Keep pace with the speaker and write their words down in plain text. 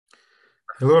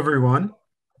Hello, everyone.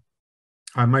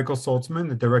 I'm Michael Saltzman,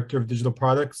 the Director of Digital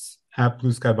Products at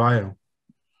Blue Sky Bio.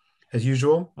 As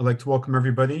usual, I'd like to welcome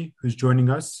everybody who's joining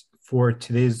us for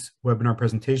today's webinar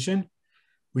presentation.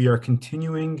 We are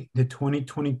continuing the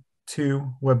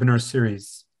 2022 webinar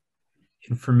series.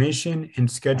 Information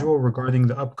and schedule regarding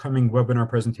the upcoming webinar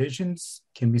presentations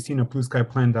can be seen at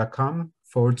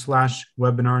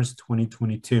blueskyplan.com/webinars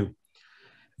 2022.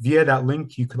 Via that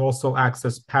link, you could also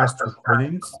access past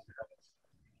recordings.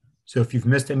 So if you've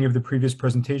missed any of the previous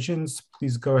presentations,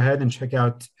 please go ahead and check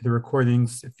out the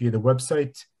recordings via the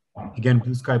website. Again,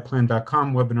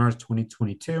 blueskyplan.com, webinars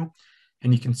 2022.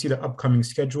 And you can see the upcoming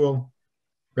schedule,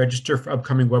 register for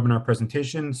upcoming webinar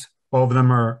presentations. All of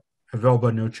them are available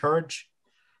at no charge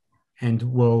and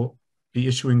will be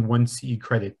issuing 1 CE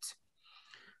credit.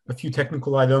 A few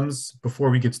technical items before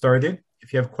we get started.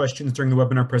 If you have questions during the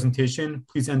webinar presentation,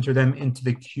 please enter them into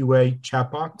the QA chat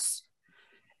box,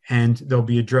 and they'll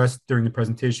be addressed during the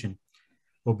presentation.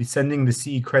 We'll be sending the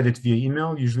CE credit via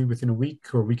email, usually within a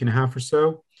week or a week and a half or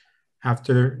so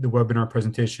after the webinar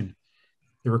presentation.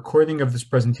 The recording of this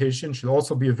presentation should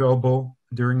also be available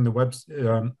during the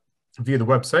via the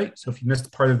website. So if you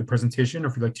missed part of the presentation or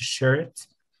if you'd like to share it,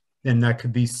 then that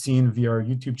could be seen via our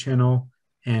YouTube channel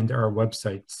and our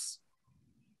websites.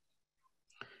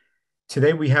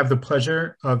 Today, we have the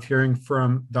pleasure of hearing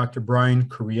from Dr. Bryan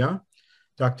Kariya.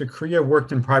 Dr. Kariya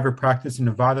worked in private practice in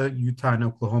Nevada, Utah, and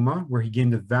Oklahoma, where he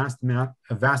gained a vast amount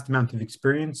of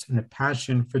experience and a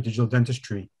passion for digital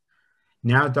dentistry.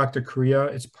 Now, Dr.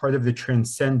 Kariya is part of the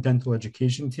Transcend Dental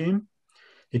Education team.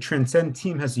 The Transcend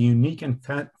team has a unique and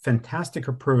fantastic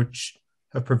approach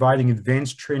of providing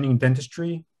advanced training in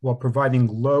dentistry while providing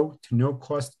low to no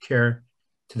cost care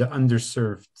to the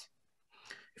underserved.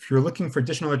 If you're looking for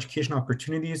additional education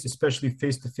opportunities, especially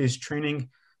face-to-face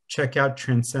training, check out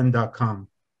transcend.com.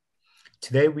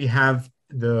 Today, we have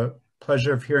the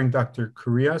pleasure of hearing Dr.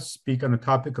 Kariya speak on the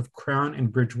topic of crown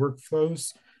and bridge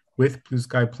workflows with Blue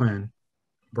Sky Plan.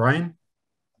 Bryan?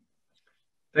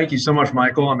 Thank you so much,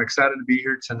 Michael. I'm excited to be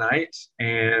here tonight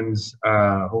and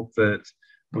hope that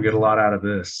we'll get a lot out of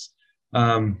this.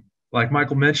 Like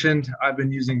Michael mentioned, I've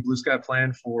been using Blue Sky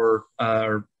Plan for,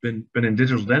 or been in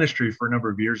digital dentistry for a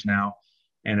number of years now,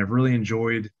 and I've really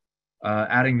enjoyed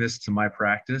adding this to my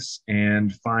practice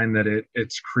and find that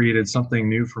it's created something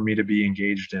new for me to be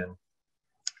engaged in.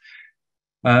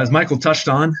 As Michael touched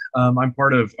on, I'm a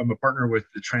partner with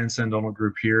the Transcend Dental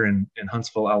Group here in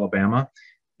Huntsville, Alabama.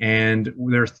 And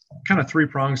there's kind of 3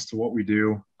 prongs to what we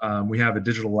do. We have a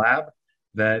digital lab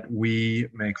that we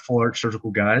make full arch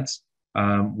surgical guides.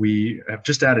 We have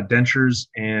just added dentures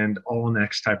and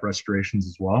all-in-X type restorations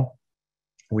as well.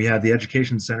 We have the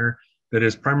education center that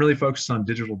is primarily focused on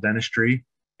digital dentistry,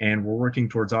 and we're working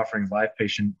towards offering live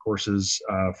patient courses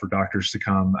for doctors to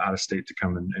come out of state to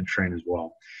come and train as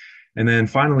well. And then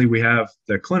finally, we have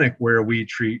the clinic where we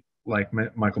treat, like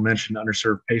Michael mentioned,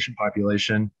 underserved patient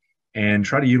population and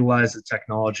try to utilize the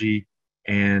technology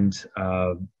and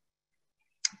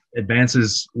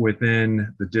advances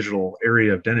within the digital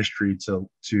area of dentistry to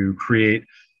create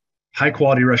high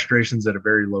quality restorations at a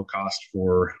very low cost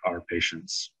for our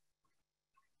patients.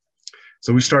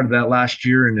 So we started that last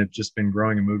year, and it's just been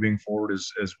growing and moving forward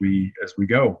as we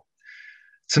go.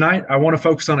 Tonight, I want to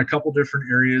focus on a couple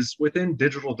different areas within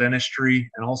digital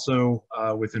dentistry and also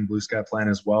within Blue Sky Plan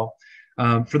as well.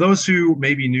 For those who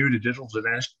may be new to digital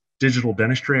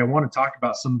dentistry, I want to talk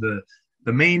about some of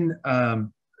the main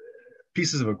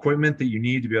pieces of equipment that you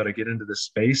need to be able to get into this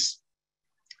space,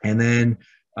 and then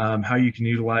how you can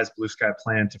utilize Blue Sky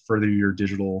Plan to further your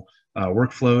digital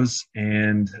workflows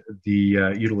and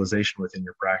the utilization within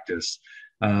your practice.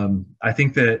 I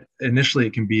think that initially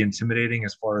it can be intimidating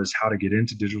as far as how to get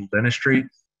into digital dentistry,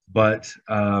 but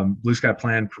Blue Sky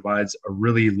Plan provides a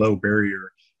really low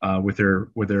barrier with their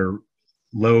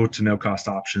low to no cost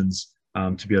options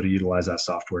to be able to utilize that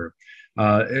software.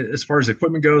 As far as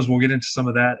equipment goes, we'll get into some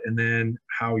of that, and then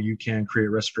how you can create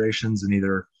restorations and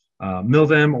either mill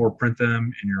them or print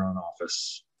them in your own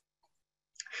office.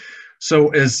 So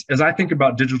as I think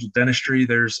about digital dentistry,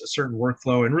 there's a certain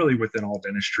workflow, and really within all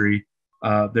dentistry,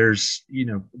 there's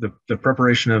the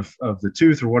preparation of the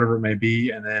tooth or whatever it may be,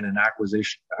 and then an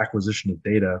acquisition of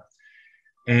data.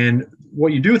 And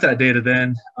what you do with that data,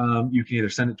 then you can either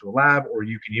send it to a lab, or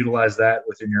you can utilize that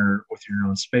within your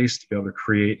own space to be able to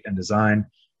create and design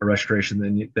a restoration.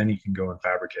 Then you can go and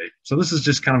fabricate. So this is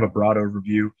just kind of a broad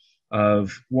overview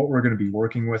of what we're going to be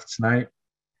working with tonight,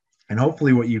 and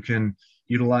hopefully what you can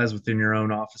utilize within your own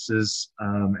offices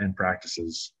and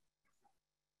practices.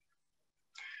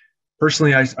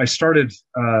 Personally, I started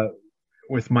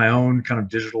with my own kind of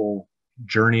digital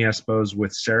journey, I suppose,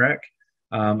 with CEREC.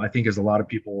 I think as a lot of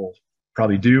people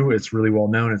probably do. It's really well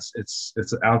known.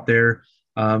 It's out there.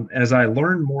 As I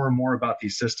learned more and more about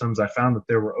these systems, I found that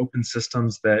there were open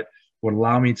systems that would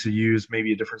allow me to use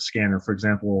maybe a different scanner. For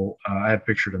example, I have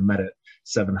pictured a Medit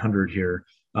 700 here,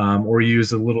 or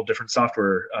use a little different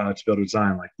software to be able to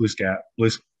design, like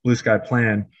Blue Sky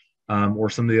Plan, or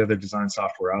some of the other design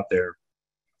software out there.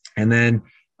 And then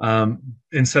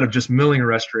instead of just milling a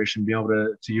restoration, be able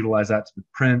to utilize that to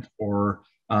print, or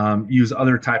use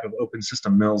other type of open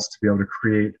system mills to be able to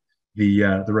create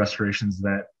the restorations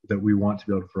that we want to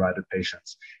be able to provide to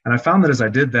patients. And I found that as I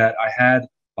did that, I had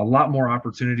a lot more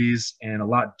opportunities and a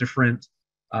lot different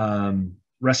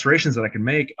restorations that I can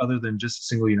make other than just a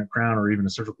single unit crown or even a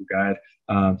surgical guide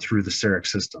through the CEREC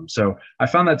system. So I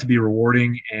found that to be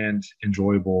rewarding and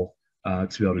enjoyable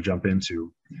to be able to jump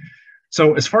into.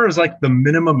 So as far as like the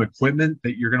minimum equipment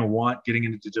that you're going to want getting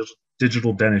into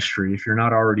digital dentistry, if you're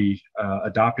not already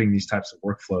adopting these types of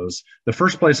workflows, the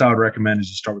first place I would recommend is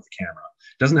to start with the camera.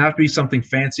 It doesn't have to be something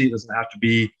fancy. It doesn't have to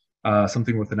be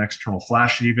something with an external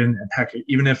flash even. And heck,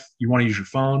 even if you want to use your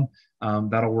phone,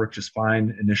 that'll work just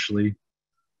fine initially.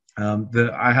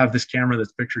 I have this camera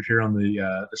that's pictured here on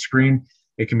the screen.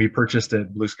 It can be purchased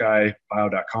at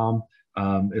blueskybio.com.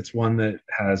 It's one that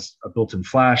has a built-in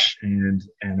flash and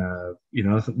you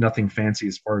know, nothing fancy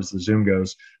as far as the zoom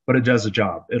goes, but it does the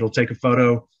job. It'll take a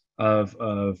photo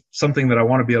of something that I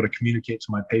want to be able to communicate to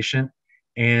my patient.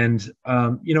 And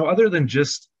you know, other than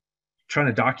just trying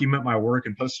to document my work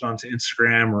and post it onto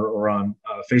Instagram or on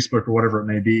Facebook or whatever it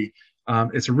may be,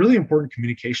 it's a really important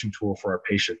communication tool for our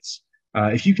patients.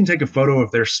 If you can take a photo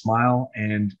of their smile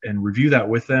and review that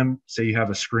with them, say you have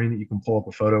a screen that you can pull up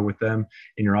a photo with them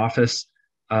in your office,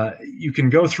 you can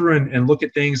go through and look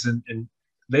at things, and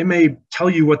they may tell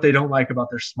you what they don't like about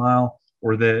their smile,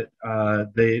 or that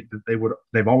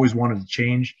they've always wanted to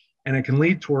change, and it can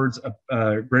lead towards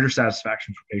a greater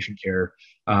satisfaction for patient care,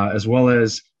 as well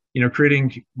as, you know,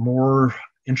 creating more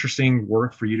interesting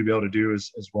work for you to be able to do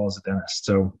as well as a dentist.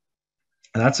 So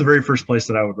that's the very first place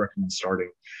that I would recommend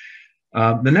starting.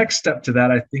 The next step to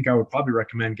that, I think I would probably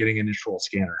recommend getting an intraoral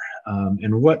scanner.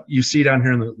 And what you see down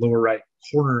here in the lower right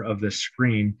corner of this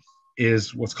screen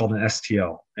is what's called an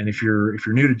STL. And if you're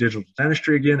new to digital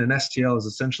dentistry, again, an STL is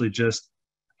essentially just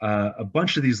a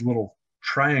bunch of these little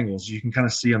triangles you can kind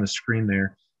of see on the screen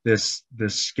there. This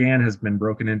scan has been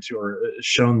broken into, or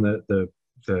shown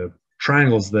the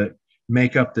triangles that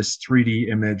make up this 3D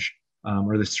image,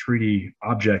 or this 3D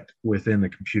object within the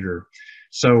computer.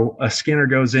 So a scanner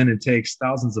goes in and takes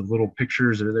thousands of little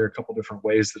pictures, or there are a couple different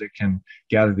ways that it can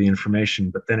gather the information,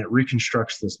 but then it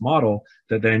reconstructs this model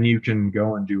that then you can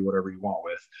go and do whatever you want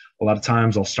with. A lot of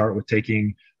times I'll start with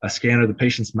taking a scan of the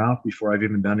patient's mouth before I've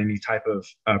even done any type of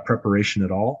preparation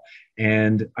at all.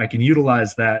 And I can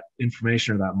utilize that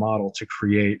information or that model to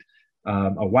create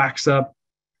a wax up,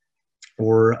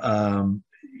 or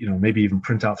you know, maybe even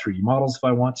print out 3D models if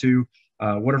I want to,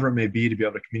 whatever it may be, to be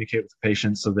able to communicate with the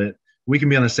patient so that we can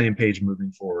be on the same page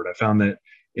moving forward. I found that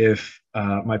if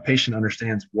my patient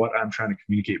understands what I'm trying to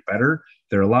communicate better,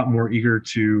 they're a lot more eager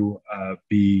to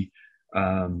be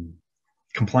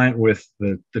compliant with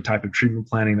the type of treatment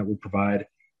planning that we provide,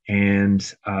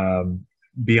 and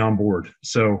be on board.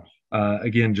 So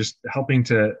again, just helping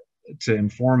to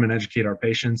inform and educate our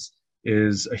patients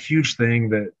is a huge thing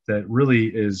that really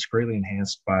is greatly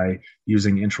enhanced by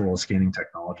using intraoral scanning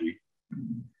technology.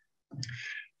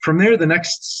 From there, the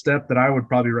next step that I would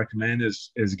probably recommend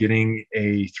is getting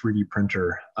a 3D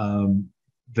printer.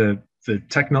 The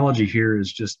technology here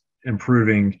is just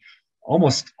improving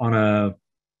almost on a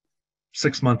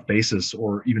 6-month basis,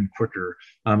 or even quicker.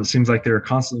 It seems like there are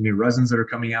constantly new resins that are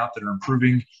coming out that are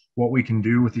improving what we can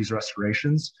do with these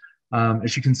restorations.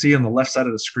 As you can see on the left side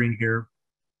of the screen here,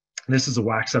 this is a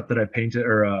wax up that I painted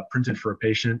or printed for a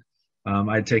patient.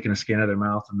 I had taken a scan of their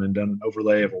mouth and then done an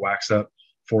overlay of a wax up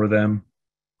for them,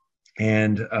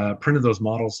 and printed those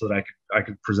models so that I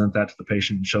could present that to the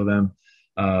patient and show them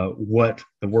what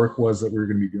the work was that we were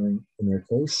going to be doing in their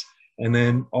case, and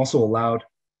then also allowed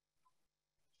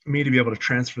me to be able to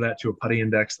transfer that to a putty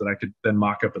index that I could then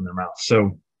mock up in their mouth.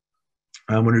 So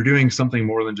when you're doing something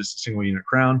more than just a single unit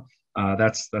crown,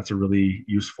 that's a really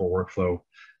useful workflow.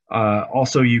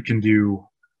 Also, you can do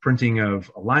printing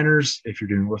of aligners if you're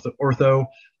doing ortho.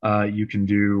 You can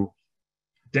do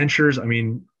dentures. I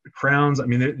mean, crowns. I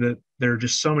mean, there are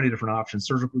just so many different options.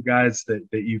 Surgical guides that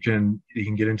you can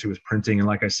get into with printing. And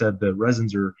like I said, the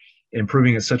resins are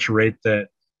improving at such a rate that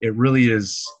it really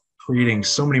is creating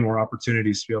so many more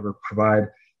opportunities to be able to provide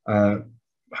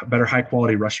better high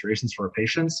quality restorations for our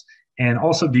patients, and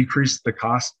also decrease the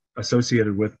cost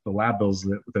associated with the lab bills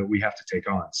that we have to take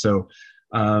on. So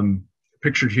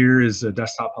pictured here is a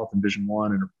Desktop Health and Vision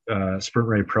 1 and Sprint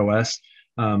Ray Pro S.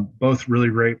 Both really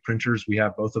great printers. We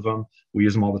have both of them. We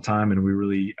use them all the time, and we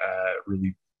really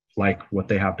like what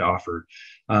they have to offer.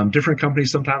 Different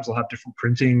companies sometimes will have different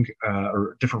printing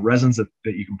or different resins that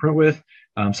you can print with.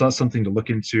 So that's something to look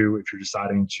into if you're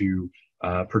deciding to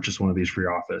purchase one of these for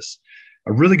your office.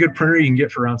 A really good printer you can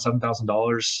get for around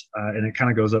 $7,000, and it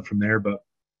kind of goes up from there, but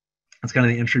that's kind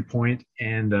of the entry point.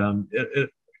 And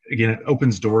again, it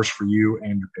opens doors for you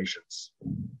and your patients.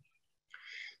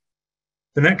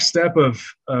 The next step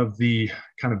of the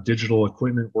kind of digital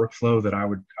equipment workflow that I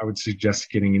would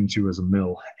suggest getting into is a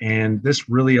mill. And this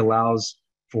really allows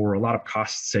for a lot of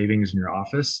cost savings in your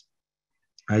office.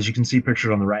 As you can see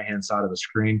pictured on the right-hand side of the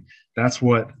screen, that's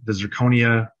what the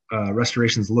zirconia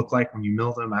restorations look like when you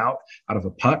mill them out of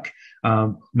a puck.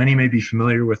 Many may be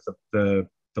familiar with the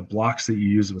blocks that you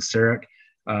use with CEREC.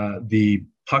 The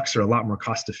pucks are a lot more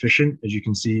cost efficient. As you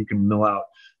can see, you can mill out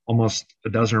almost a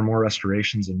dozen or more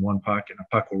restorations in one puck, and a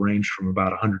puck will range from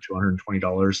about $100 to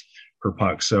 $120 per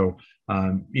puck. So,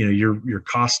 your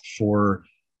cost for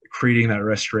creating that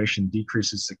restoration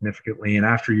decreases significantly. And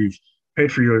after you've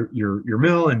paid for your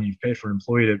mill and you've paid for an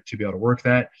employee to be able to work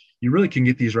that, you really can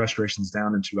get these restorations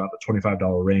down into about the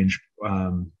 $25 range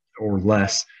or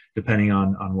less, depending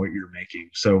on what you're making.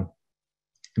 So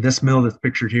this mill that's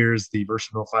pictured here is the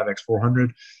VersaMill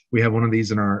 5X400. We have one of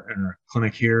these in our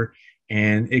clinic here,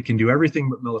 and it can do everything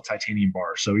but mill a titanium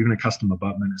bar. So even a custom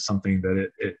abutment is something that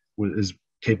it is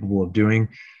capable of doing.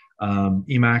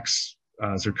 Emax,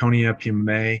 zirconia,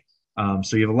 PMMA.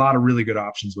 So you have a lot of really good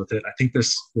options with it. I think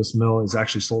this mill is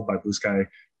actually sold by Blue Sky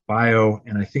Bio,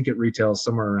 and I think it retails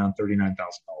somewhere around $39,000.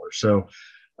 So,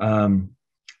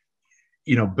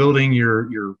 building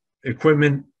your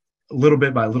equipment little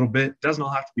bit by little bit doesn't all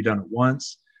have to be done at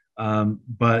once,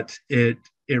 but it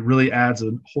really adds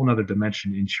a whole nother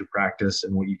dimension into your practice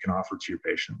and what you can offer to your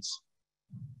patients.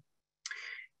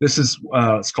 This is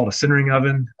it's called a sintering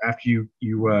oven. After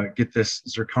you get this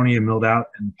zirconia milled out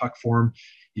in the puck form,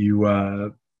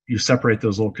 you separate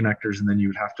those little connectors, and then you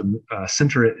would have to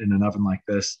sinter it in an oven like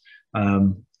this.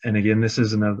 And again, this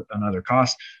is another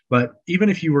cost. But even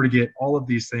if you were to get all of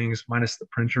these things minus the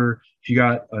printer, if you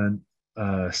got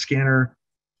a scanner,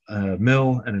 a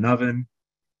mill, and an oven,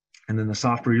 and then the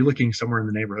software, you're looking somewhere in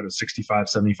the neighborhood of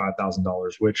 $65,000,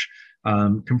 $75,000, which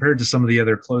compared to some of the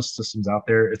other closed systems out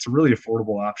there, it's a really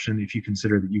affordable option if you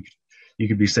consider that you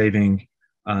could be saving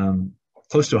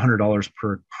close to $100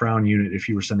 per crown unit if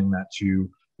you were sending that to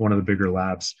one of the bigger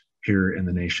labs here in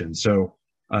the nation. So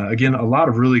again, a lot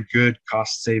of really good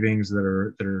cost savings that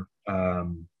are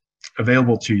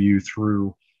available to you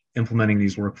through implementing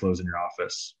these workflows in your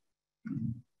office.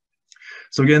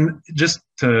 So again, just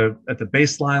at the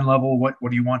baseline level, what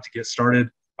do you want to get started?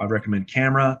 I'd recommend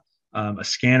camera, a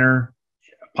scanner,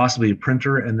 possibly a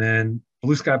printer, and then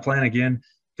Blue Sky Plan. Again,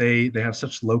 they have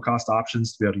such low cost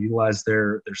options to be able to utilize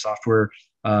their software.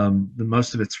 The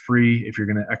most of it's free. If you're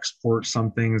going to export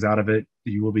some things out of it,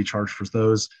 you will be charged for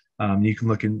those. You can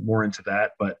look more into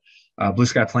that, but Blue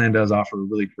Sky Plan does offer a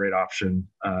really great option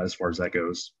as far as that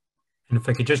goes. And if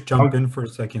I could just jump in for a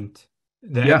second.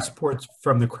 The exports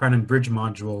from the Crown and Bridge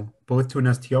module, both to an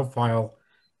STL file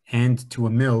and to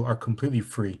a mill, are completely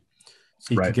free.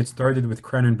 So you can get started with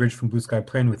Crown and Bridge from Blue Sky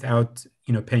Plan without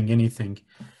paying anything.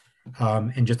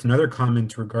 And just another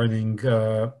comment regarding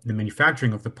the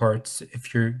manufacturing of the parts.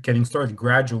 If you're getting started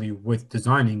gradually with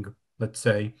designing, let's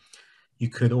say, you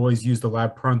could always use the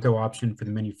Lab Pronto option for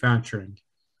the manufacturing.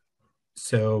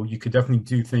 So you could definitely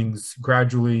do things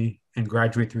gradually and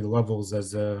graduate through the levels,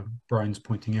 as Brian's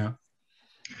pointing out.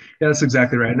 Yeah, that's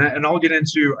exactly right. And I'll get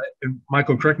into,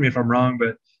 Michael, correct me if I'm wrong,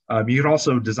 but you can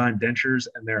also design dentures,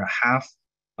 and they're a half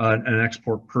an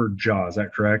export per jaw. Is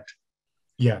that correct?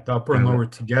 Yeah, the upper and lower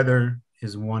together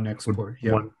is one export.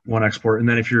 Yeah, one export. And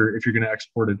then if you're going to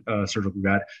export a surgical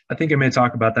guide, I think I may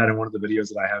talk about that in one of the videos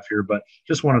that I have here, but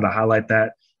just wanted to highlight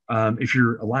that. If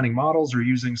you're aligning models or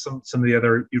using some of the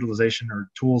other utilization or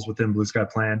tools within Blue Sky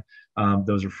Plan,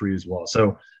 those are free as well.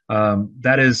 So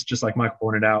that is, just like Mike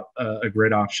pointed out, a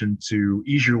great option to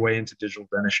ease your way into digital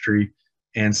dentistry,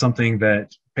 and something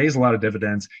that pays a lot of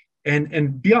dividends.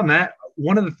 And beyond that,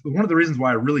 one of the reasons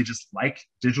why I really just like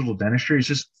digital dentistry is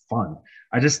just fun.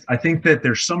 I think that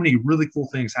there's so many really cool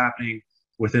things happening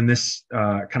within this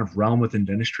kind of realm within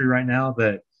dentistry right now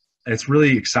that it's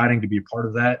really exciting to be a part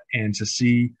of that and to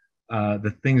see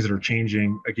the things that are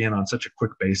changing again on such a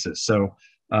quick basis. So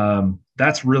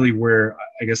that's really where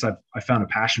I guess I found a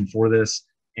passion for this,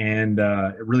 and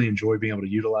I really enjoy being able to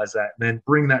utilize that and then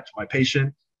bring that to my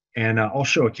patient. And I'll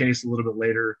show a case a little bit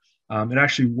later. It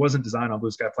actually wasn't designed on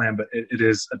Blue Sky Plan, but it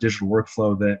is a digital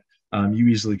workflow that you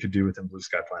easily could do within Blue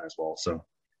Sky Plan as well.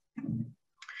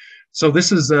 So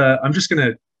this is, I'm just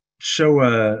going to show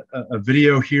a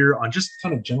video here on just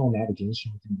kind of general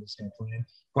navigation within Blue Sky Plan.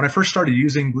 When I first started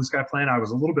using Blue Sky Plan, I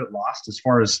was a little bit lost as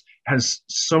far as has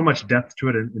so much depth to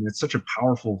it, and it's such a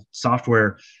powerful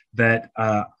software that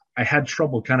I had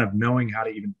trouble kind of knowing how to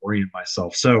even orient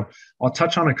myself. So I'll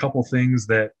touch on a couple things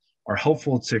that are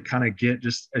helpful to kind of get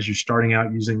just as you're starting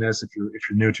out using this. If you're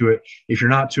new to it, if you're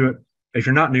not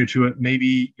new to it,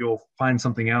 maybe you'll find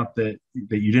something out that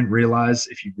you didn't realize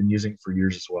if you've been using it for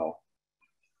years as well.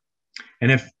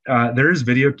 And if there is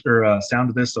video or sound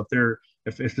to this, so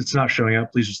if it's not showing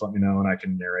up, please just let me know and I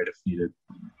can narrate if needed.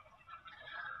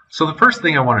 So the first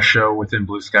thing I want to show within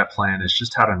Blue Sky Plan is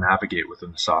just how to navigate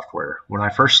within the software. When I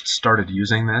first started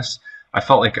using this, I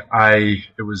felt like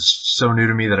it was so new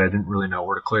to me that I didn't really know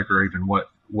where to click or even what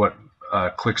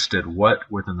clicks did what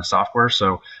within the software.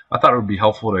 So I thought it would be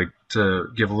helpful to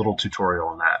give a little tutorial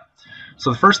on that.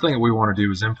 So the first thing that we want to do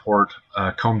is import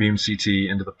Cone Beam CT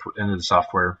into the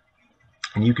software.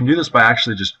 And you can do this by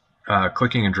actually just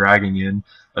clicking and dragging in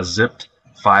a zipped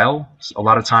file. A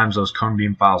lot of times those Cone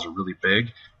Beam files are really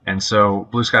big, and so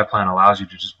Blue Sky Plan allows you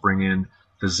to just bring in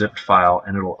the zipped file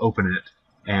and it'll open it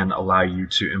and allow you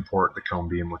to import the Cone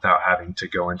Beam without having to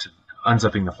go into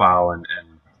unzipping the file and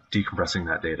decompressing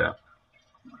that data.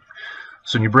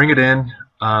 So when you bring it in,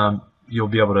 you'll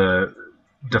be able to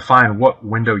define what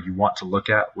window you want to look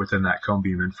at within that Cone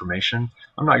Beam information.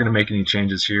 I'm not going to make any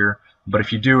changes here, but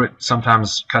if you do, it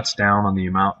sometimes cuts down on the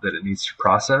amount that it needs to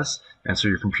process, and so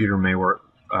your computer may work,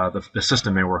 the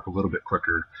system may work a little bit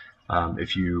quicker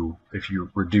if you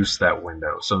reduce that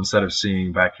window. So instead of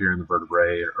seeing back here in the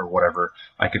vertebrae or whatever,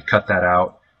 I could cut that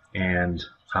out, and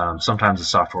sometimes the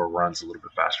software runs a little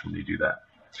bit faster when you do that.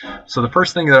 So the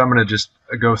first thing that I'm going to just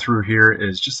go through here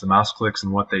is just the mouse clicks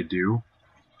and what they do.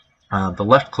 The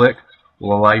left click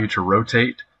will allow you to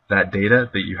rotate that data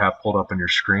that you have pulled up on your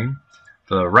screen.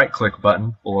 The right click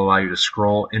button will allow you to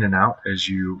scroll in and out as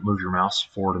you move your mouse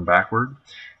forward and backward.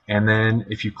 And then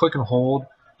if you click and hold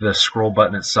the scroll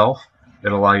button itself,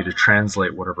 it'll allow you to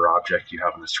translate whatever object you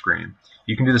have on the screen.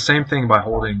 You can do the same thing by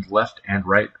holding left and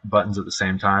right buttons at the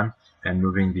same time and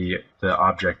moving the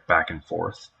object back and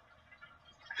forth.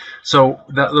 So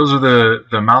those are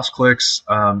the mouse clicks.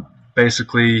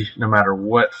 Basically, no matter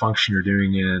what function you're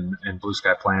doing in Blue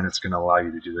Sky Plan, it's going to allow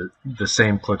you to do the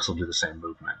same clicks will do the same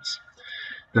movements.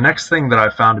 The next thing that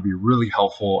I've found to be really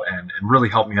helpful and really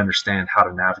helped me understand how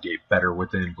to navigate better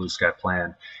within Blue Sky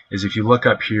Plan is if you look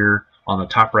up here on the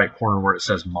top right corner where it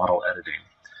says Model Editing.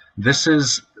 This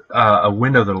is a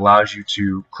window that allows you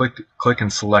to click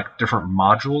and select different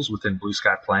modules within Blue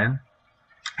Sky Plan,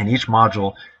 and each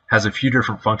module has a few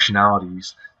different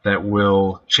functionalities that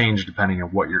will change depending on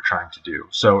what you're trying to do.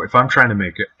 So if I'm trying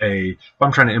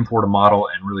to import a model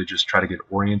and really just try to get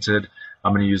oriented,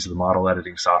 I'm going to use the model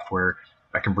editing software.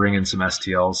 I can bring in some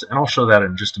STLs, and I'll show that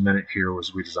in just a minute here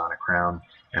as we design a crown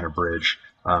and a bridge,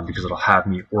 because it'll have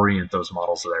me orient those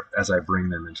models as I bring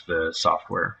them into the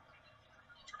software.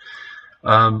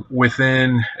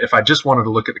 If I just wanted to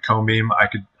look at the Cone Beam, I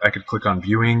could click on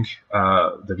viewing,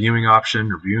 the viewing option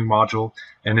or viewing module,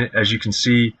 and as you can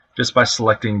see, just by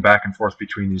selecting back and forth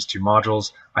between these two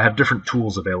modules, I have different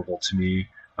tools available to me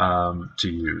to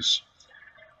use.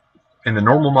 In the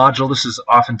normal module, this is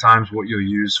oftentimes what you'll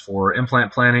use for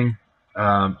implant planning,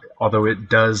 although it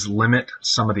does limit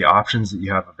some of the options that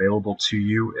you have available to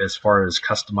you as far as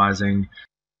customizing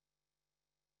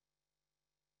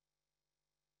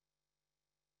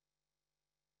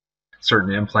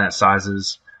certain implant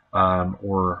sizes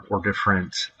or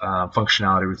different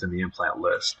functionality within the implant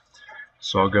list.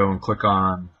 So I'll go and click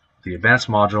on the advanced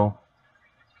module,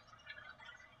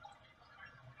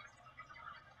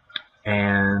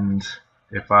 and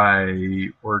if I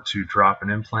were to drop an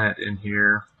implant in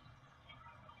here,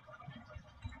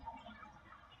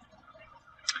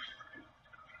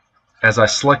 as I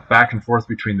select back and forth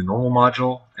between the normal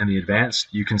module and the advanced,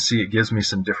 you can see it gives me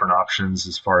some different options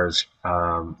as far as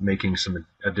making some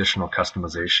additional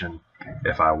customization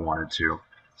if I wanted to.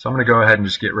 So I'm going to go ahead and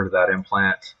just get rid of that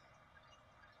implant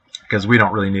because we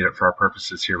don't really need it for our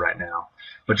purposes here right now.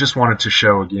 But just wanted to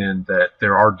show again that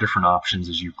there are different options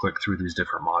as you click through these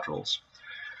different modules.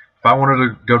 If I wanted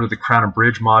to go to the crown and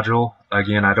bridge module,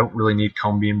 again, I don't really need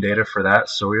cone beam data for that,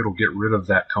 so it'll get rid of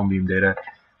that cone beam data.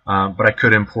 But I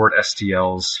could import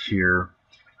STLs here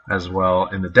as well.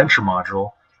 In the denture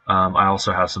module, I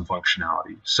also have some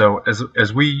functionality. So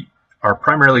as we are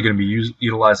primarily going to be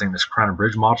utilizing this crown and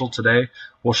bridge module today,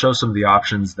 we'll show some of the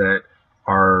options that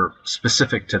are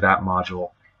specific to that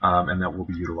module and that we'll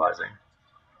be utilizing.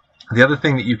 The other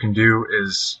thing that you can do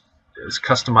is is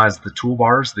customize the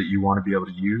toolbars that you want to be able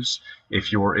to use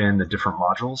if you're in the different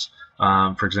modules.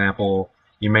 For example,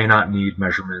 you may not need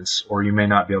measurements, or you may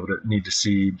not be able to need to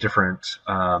see different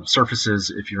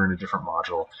surfaces if you're in a different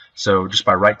module. So just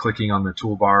by right-clicking on the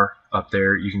toolbar up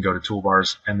there, you can go to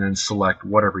toolbars and then select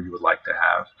whatever you would like to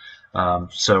have.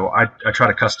 So I try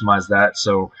to customize that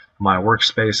so my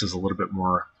workspace is a little bit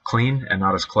more clean and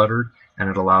not as cluttered, and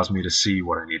it allows me to see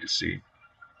what I need to see.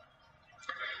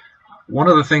 One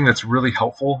other thing that's really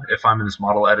helpful if I'm in this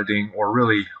model editing, or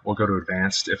really we'll go to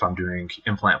advanced if I'm doing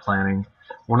implant planning,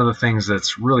 one of the things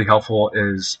that's really helpful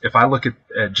is if I look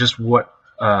at just what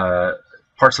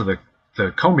parts of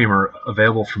the cone beam are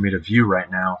available for me to view right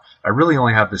now, I really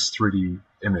only have this 3D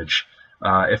image.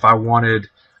 If I wanted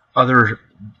other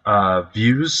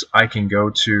views, I can go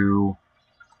to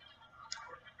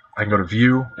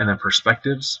view and then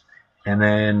perspectives, and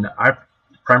then I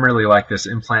primarily like this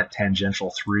implant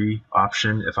tangential 3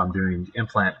 option if I'm doing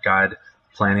implant guide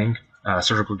planning,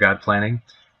 surgical guide planning.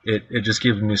 It just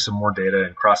gives me some more data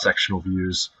and cross-sectional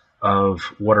views of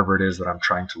whatever it is that I'm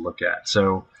trying to look at.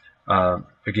 So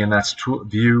again, that's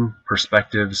view,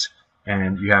 perspectives,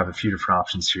 and you have a few different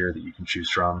options here that you can choose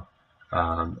from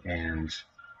and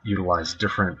utilize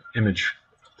different image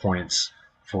points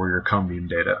for your cone beam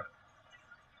data.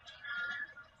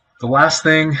 The last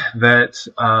thing that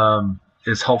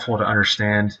is helpful to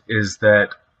understand is that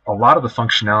a lot of the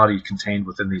functionality contained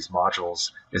within these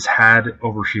modules is had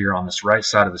over here on this right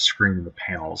side of the screen in the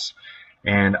panels.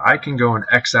 And I can go and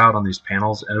X out on these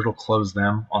panels and it'll close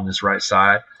them on this right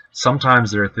side. Sometimes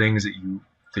there are things that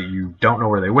you don't know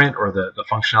where they went, or the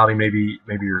functionality,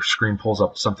 maybe your screen pulls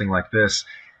up something like this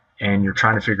and you're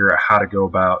trying to figure out how to go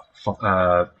about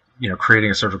creating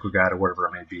a surgical guide or whatever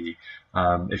it may be,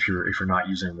 if you're not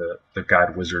using the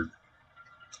guide wizard.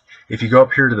 If you go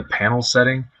up here to the panel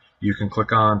setting, you can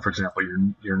click on, for example,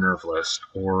 your nerve list,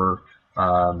 or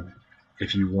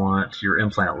if you want your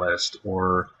implant list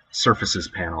or surfaces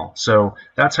panel. So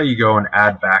that's how you go and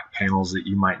add back panels that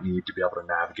you might need to be able to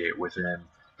navigate within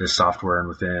this software and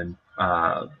within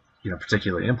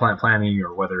particularly implant planning,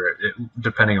 or whether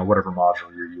depending on whatever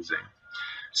module you're using.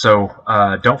 So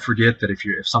don't forget that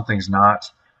if something's not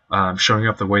showing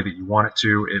up the way that you want it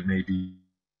to, it may be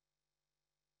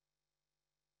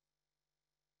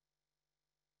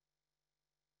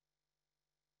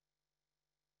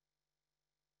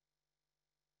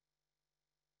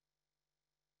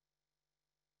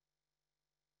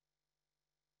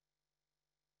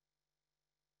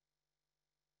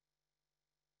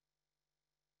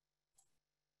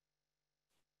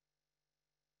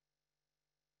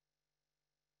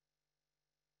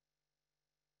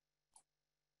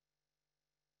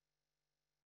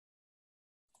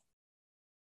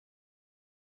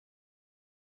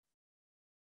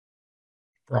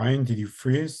Brian, did you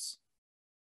freeze?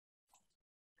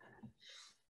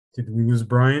 Did we lose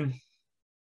Brian?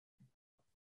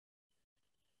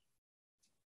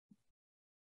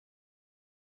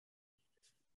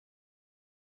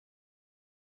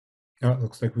 Oh, it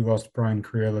looks like we lost Bryan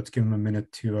Kariya. Let's give him a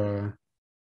minute to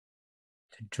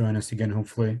join us again,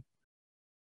 hopefully.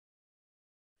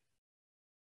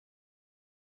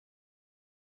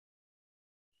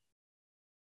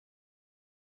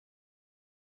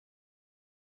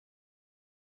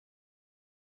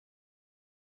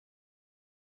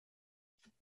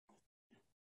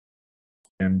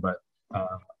 but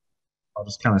I'll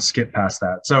just kind of skip past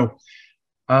that. So,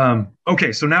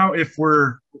 okay, so now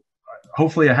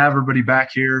hopefully I have everybody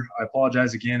back here. I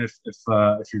apologize again if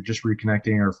you're just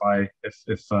reconnecting, or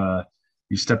if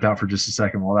you stepped out for just a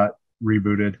second while that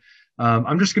rebooted.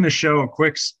 I'm just going to show a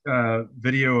quick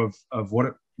video of what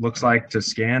it looks like to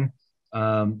scan.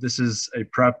 This is a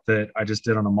prep that I just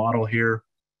did on a model here,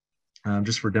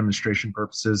 just for demonstration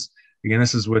purposes. Again,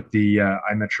 this is with the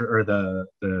iMetric, or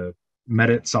the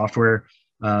Medit software.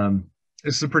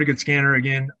 This is a pretty good scanner.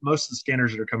 Again, most of the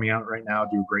scanners that are coming out right now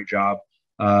do a great job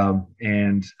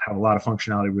and have a lot of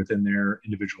functionality within their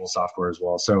individual software as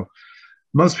well. So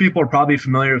most people are probably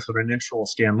familiar with what an intra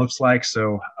scan looks like,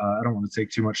 so I don't want to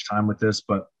take too much time with this,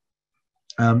 but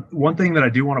one thing that I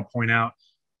do want to point out,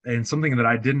 and something that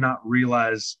I did not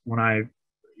realize when I,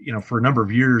 for a number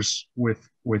of years with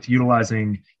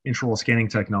utilizing intraoral scanning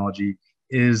technology,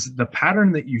 is the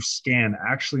pattern that you scan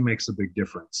actually makes a big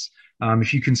difference.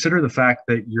 If you consider the fact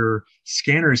that your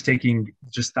scanner is taking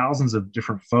just thousands of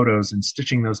different photos and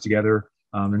stitching those together,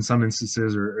 in some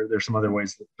instances, or there's some other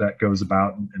ways that goes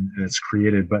about and it's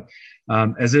created. But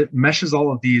as it meshes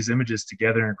all of these images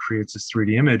together and creates this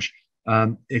 3D image,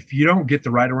 if you don't get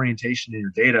the right orientation in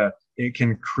your data, it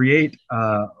can create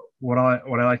what I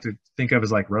like to think of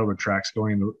as like railroad tracks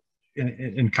going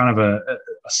in kind of a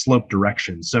slope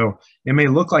direction. So it may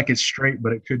look like it's straight,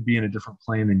 but it could be in a different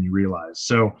plane than you realize.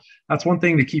 So that's one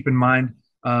thing to keep in mind.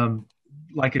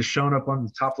 Like it's shown up on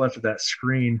the top left of that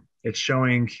screen, it's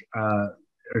showing,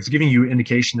 it's giving you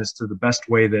indication as to the best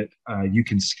way that you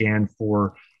can scan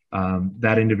for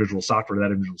that individual software,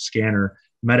 that individual scanner.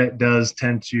 Meta does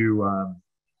tend to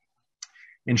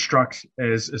instruct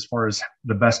as far as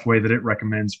the best way that it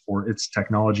recommends for its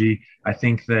technology. I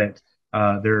think that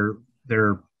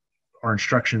there are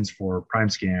instructions for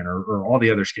PrimeScan or all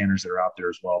the other scanners that are out there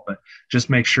as well. But just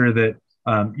make sure that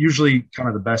usually kind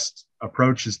of the best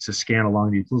approach is to scan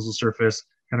along the occlusal surface,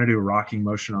 kind of do a rocking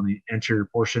motion on the anterior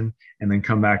portion, and then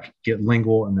come back, get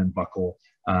lingual, and then buccal,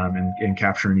 and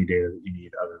capture any data that you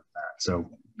need other than that. So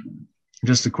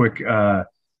just a quick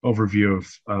overview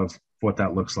of what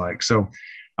that looks like. So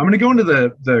I'm going to go into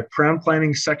the crown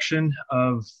planning section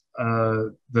of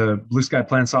the Blue Sky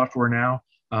Plan software now.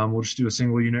 We'll just do a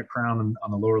single unit crown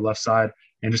on the lower left side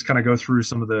and just kind of go through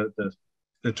some of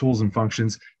the tools and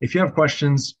functions. If you have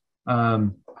questions,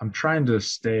 I'm trying to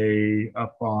stay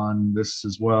up on this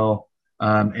as well.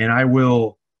 And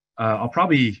I'll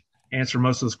probably answer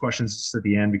most of those questions just at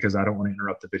the end because I don't want to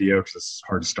interrupt the video because it's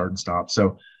hard to start and stop.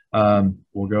 So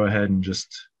we'll go ahead and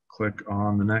just click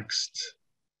on the next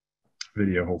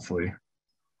video, hopefully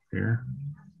here.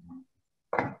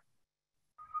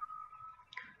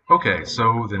 Okay,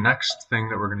 so the next thing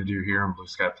that we're going to do here in Blue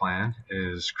Sky Plan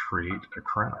is create a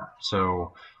crown.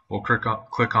 So we'll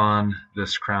click on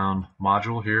this crown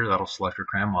module here. That'll select your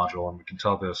crown module, and we can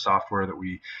tell the software that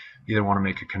we either want to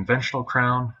make a conventional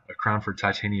crown, a crown for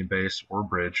titanium base, or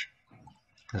bridge.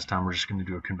 This time we're just going to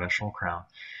do a conventional crown.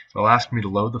 It'll ask me to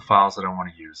load the files that I want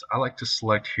to use. I like to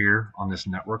select here on this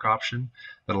network option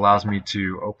that allows me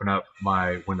to open up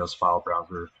my Windows file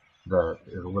browser that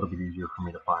is a little bit easier for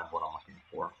me to find what I'm looking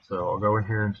for. So I'll go in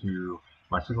here into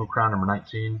my single crown number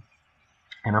 19,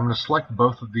 and I'm going to select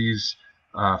both of these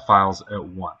files at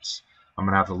once. I'm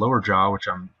going to have the lower jaw, which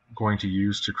I'm going to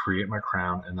use to create my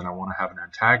crown, and then I want to have an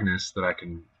antagonist that I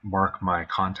can mark my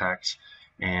contacts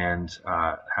and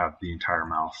have the entire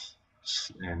mouth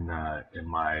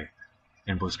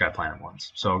in Blue Sky Plan at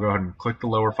once. So I'll go ahead and click the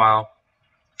lower file,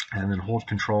 and then hold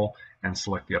Control and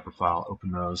select the upper file, open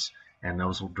those, and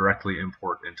those will directly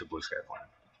import into Blue Sky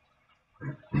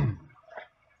Plan.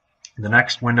 The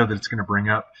next window that it's going to bring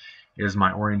up is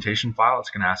my orientation file.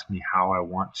 It's going to ask me how I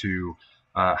want to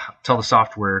tell the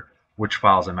software which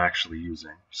files I'm actually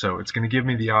using. So it's going to give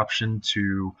me the option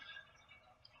to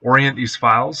orient these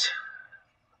files,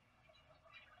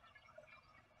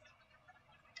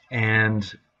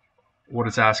 and what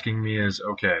it's asking me is,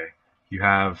 okay, you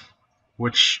have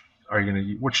which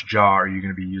jaw are you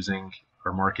going to be using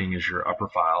or marking as your upper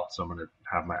file. So I'm going to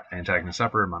have my antagonist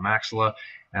upper and my maxilla,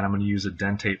 and I'm going to use a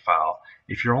dentate file.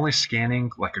 If you're only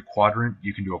scanning like a quadrant,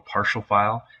 you can do a partial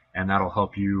file, and that'll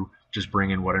help you just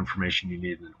bring in what information you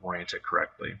need and orient it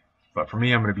correctly. But for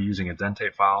me, I'm going to be using a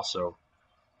dentate file, so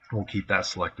we'll keep that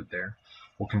selected there.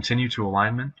 We'll continue to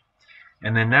alignment,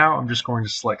 and then now I'm just going to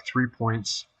select 3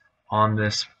 points on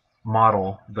this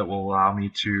model that will allow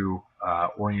me to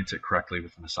orient it correctly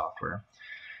within the software.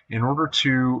 In order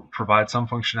to provide some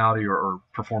functionality or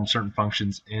perform certain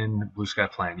functions in Blue Sky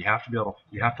Plan, you have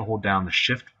to hold down the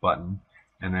Shift button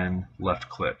and then left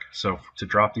click. So to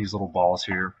drop these little balls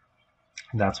here,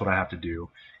 that's what I have to do.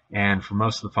 And for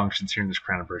most of the functions here in this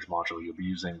Crown and Bridge module, you'll be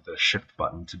using the Shift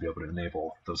button to be able to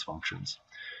enable those functions.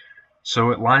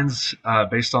 So it lines,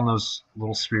 based on those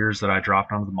little spheres that I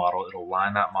dropped onto the model, it'll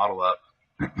line that model up,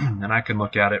 and I can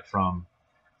look at it from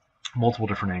multiple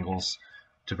different angles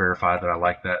to verify that I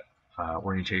like that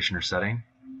orientation or setting,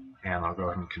 and I'll go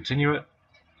ahead and continue it.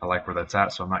 I like where that's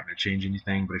at, so I'm not going to change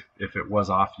anything, but if it was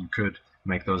off, you could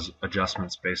make those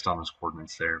adjustments based on those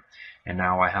coordinates there. And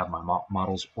now I have my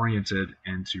models oriented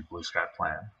into Blue Sky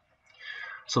Plan.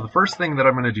 So the first thing that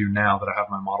I'm going to do now that I have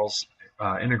my models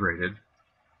integrated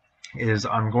is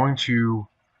I'm going to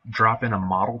drop in a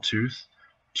model tooth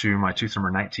to my tooth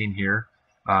number 19 here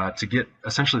to get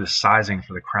essentially the sizing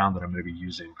for the crown that I'm going to be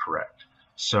using correct.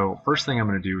 So first thing I'm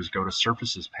going to do is go to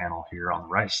Surfaces panel here on the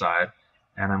right side,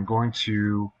 and I'm going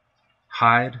to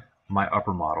hide my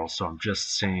upper model, so I'm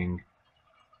just seeing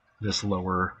this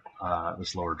lower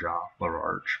jaw, lower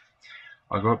arch.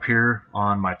 I'll go up here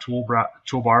on my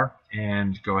toolbar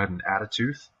and go ahead and add a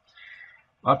tooth.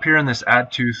 Up here in this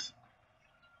Add Tooth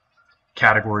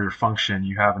category or function,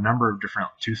 you have a number of different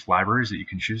tooth libraries that you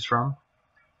can choose from.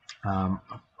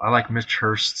 I like Mitch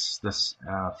Hurst's this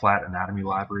flat anatomy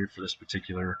library for this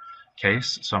particular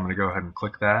case, so I'm going to go ahead and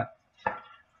click that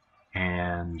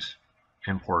and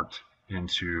import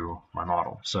into my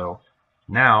model. So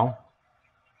Now,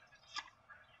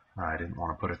 I didn't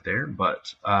want to put it there,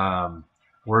 but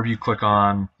wherever you click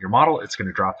on your model, it's going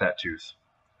to drop that tooth.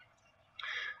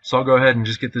 So I'll go ahead and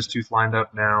just get this tooth lined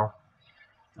up now.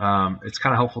 It's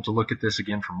kind of helpful to look at this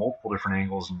again from multiple different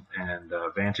angles and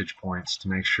vantage points to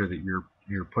make sure that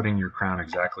you're putting your crown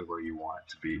exactly where you want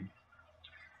it to be.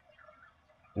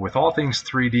 With all things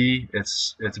 3D,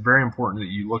 it's very important that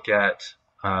you look at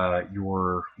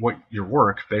your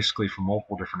work basically from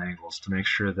multiple different angles to make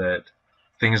sure that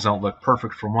things don't look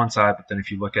perfect from one side, but then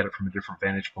if you look at it from a different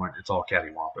vantage point, it's all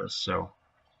cattywampus. So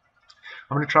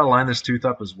I'm going to try to line this tooth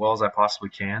up as well as I possibly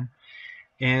can.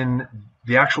 In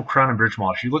the actual crown and bridge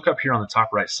model, if you look up here on the top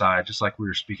right side, just like we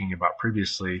were speaking about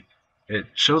previously, it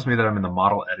shows me that I'm in the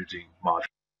model editing module.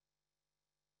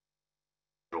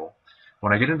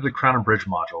 When I get into the crown and bridge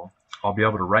module, I'll be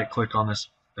able to right click on this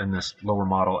in this lower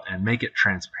model and make it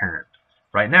transparent.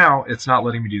 Right now, it's not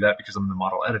letting me do that because I'm in the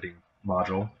model editing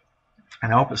module.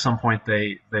 And I hope at some point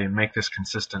they make this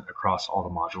consistent across all the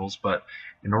modules. But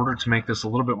in order to make this a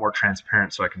little bit more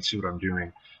transparent so I can see what I'm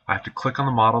doing, I have to click on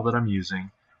the model that I'm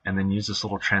using and then use this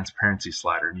little transparency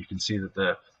slider. And you can see that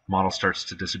the model starts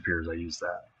to disappear as I use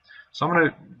that. So I'm going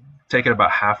to take it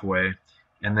about halfway.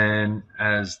 And then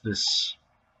as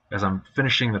I'm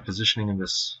finishing the positioning of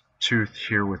this tooth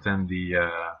here within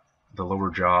the lower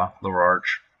jaw, lower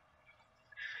arch,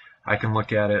 I can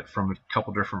look at it from a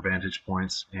couple different vantage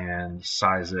points and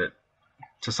size it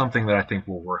to something that I think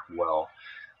will work well.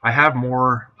 I have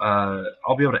more,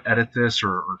 I'll be able to edit this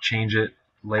or change it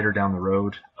later down the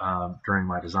road during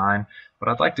my design, but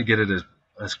I'd like to get it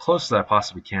as close as I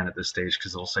possibly can at this stage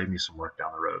because it'll save me some work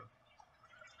down the road.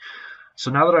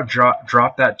 So now that I've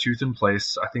dropped that tooth in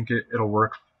place, I think it'll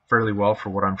work fairly well for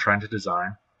what I'm trying to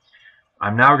design.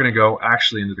 I'm now going to go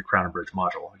actually into the crown and bridge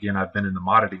module. Again, I've been in the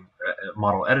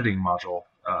model editing module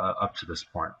up to this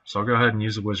point. So I'll go ahead and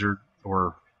use the wizard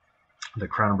or the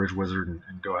crown and bridge wizard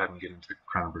and go ahead and get into the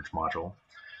crown and bridge module.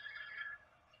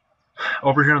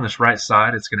 Over here on this right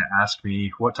side, it's going to ask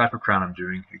me what type of crown I'm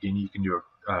doing. Again, you can do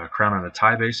a crown on a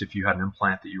tie base if you had an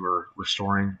implant that you were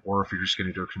restoring, or if you're just going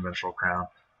to do a conventional crown,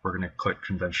 we're going to click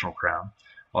conventional crown.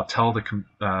 I'll tell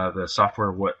the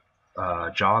software what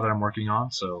jaw that I'm working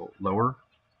on, so lower,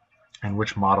 and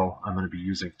which model I'm going to be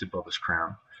using to build this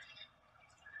crown.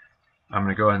 I'm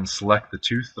going to go ahead and select the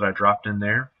tooth that I dropped in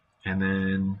there, and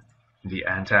then the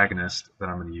antagonist that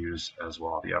I'm going to use as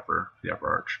well, the upper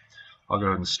arch. I'll go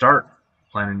ahead and start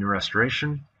planning new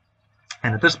restoration.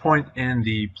 And at this point in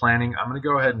the planning, I'm going to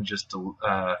go ahead and just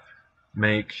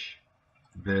make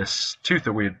this tooth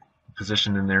that we had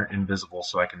positioned in there invisible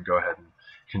so I can go ahead and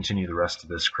continue the rest of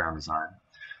this crown design.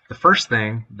 The first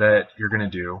thing that you're going to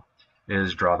do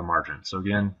is draw the margin. So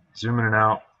again, zoom in and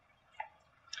out.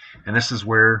 And this is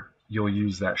where you'll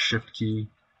use that shift key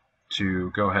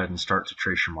to go ahead and start to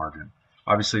trace your margin.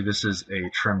 Obviously, this is a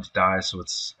trimmed die, so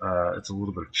it's a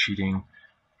little bit of cheating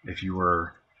if you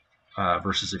were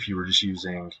versus if you were just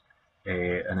using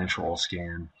an intraoral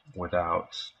scan without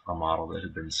a model that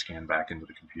had been scanned back into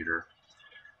the computer.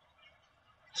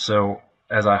 So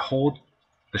as I hold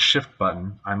the shift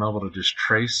button, I'm able to just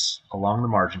trace along the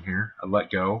margin here. I let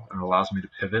go, and it allows me to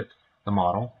pivot the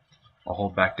model. I'll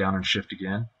hold back down and shift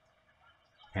again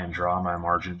and draw my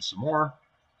margin some more.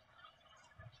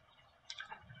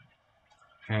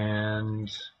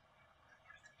 And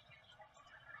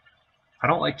I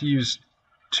don't like to use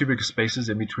too big spaces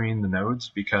in between the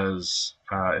nodes because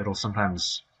it'll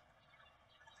sometimes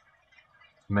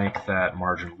make that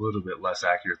margin a little bit less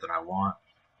accurate than I want.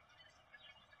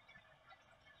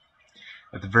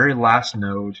 At the very last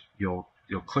node, you'll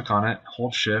click on it,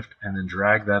 hold shift, and then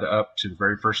drag that up to the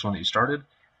very first one that you started,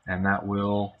 and that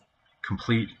will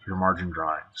complete your margin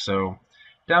drawing. So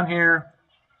down here,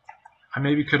 I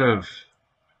maybe could have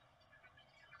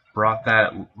brought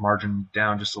that margin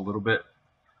down just a little bit.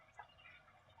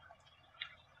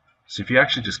 So if you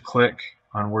actually just click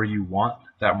on where you want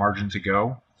that margin to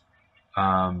go,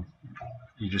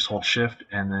 you just hold shift,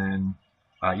 and then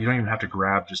you don't even have to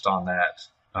grab just on that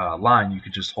line. You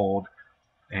could just hold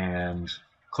and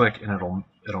click and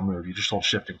it'll move. You just hold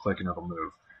shift and click and it'll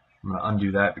move. I'm going to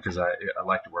undo that because I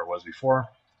liked it where it was before.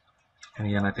 And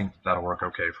again, I think that'll work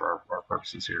okay for our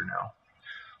purposes here now.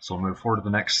 So we'll move forward to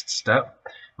the next step.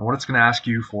 And what it's going to ask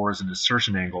you for is an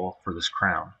insertion angle for this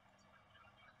crown.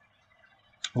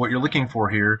 What you're looking for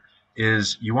here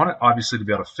is you want it obviously to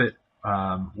be able to fit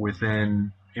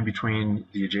in between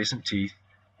the adjacent teeth,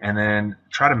 and then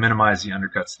try to minimize the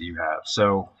undercuts that you have.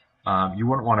 So you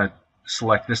wouldn't want to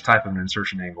select this type of an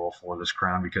insertion angle for this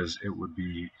crown because it would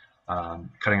be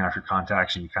cutting off your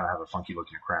contacts and you kind of have a funky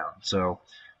looking crown. So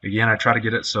Again, I try to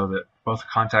get it so that both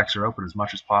contacts are open as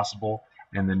much as possible,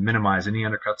 and then minimize any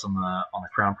undercuts on the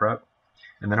crown prep.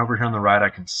 And then over here on the right, I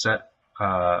can set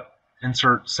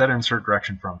insert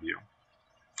direction from view.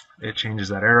 It changes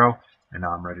that arrow, and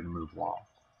now I'm ready to move along.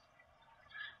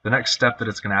 The next step that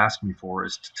it's going to ask me for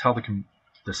is to tell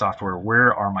the software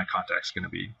where are my contacts going to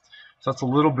be. So that's a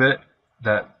little bit,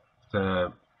 that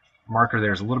the marker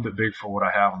there is a little bit big for what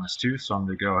I have on this tooth, so I'm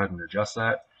going to go ahead and adjust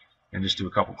that and just do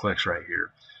a couple clicks right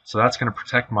here. So that's going to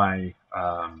protect my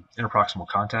interproximal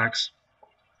contacts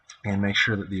and make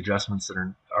sure that the adjustments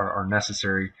that are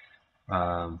necessary,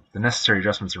 the necessary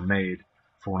adjustments are made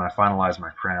for when I finalize my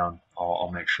crown.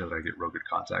 I'll make sure that I get real good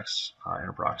contacts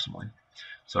interproximally.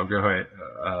 So go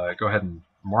ahead and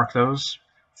mark those,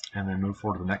 and then move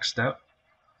forward to the next step.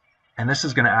 And this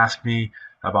is going to ask me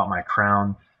about my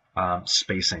crown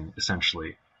spacing,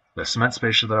 essentially. The cement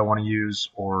spacer that I want to use,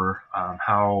 or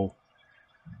how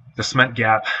the cement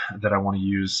gap that I want to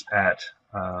use at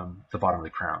the bottom of the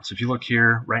crown. So if you look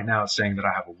here, right now it's saying that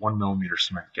I have a 1 millimeter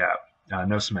cement gap,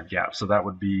 no cement gap. So that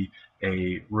would be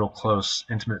a real close,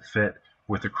 intimate fit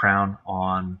with the crown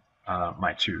on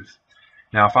my tooth.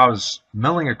 Now, if I was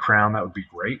milling a crown, that would be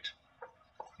great.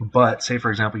 But say,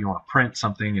 for example, you want to print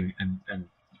something and the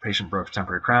patient broke a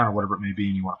temporary crown or whatever it may be,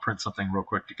 and you want to print something real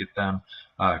quick to get them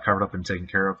covered up and taken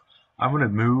care of, I'm going to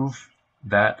move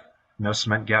that no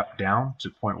cement gap down to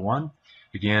 0.1.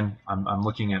 Again, I'm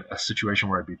looking at a situation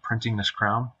where I'd be printing this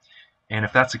crown. And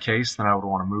if that's the case, then I would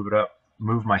want to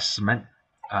move my cement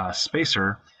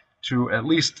spacer to at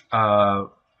least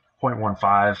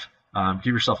 0.15.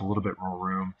 Give yourself a little bit more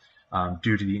room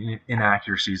due to the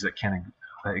inaccuracies that can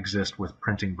exist with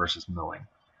printing versus milling.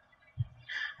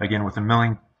 Again, with a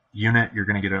milling unit, you're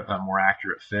going to get a more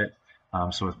accurate fit.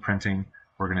 So with printing,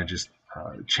 we're going to just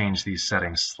change these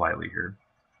settings slightly here.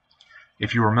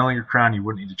 If you were milling your crown, you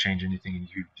wouldn't need to change anything, and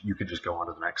you could just go on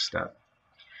to the next step.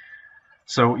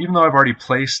 So even though I've already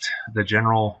placed the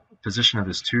general position of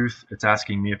this tooth, it's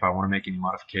asking me if I want to make any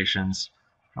modifications.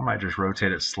 I might just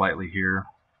rotate it slightly here,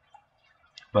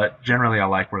 but generally I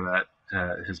like where that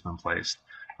has been placed.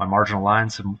 My marginal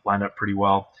lines have lined up pretty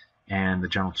well, and the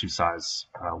general tooth size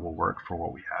will work for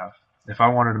what we have. If I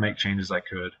wanted to make changes, I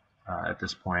could at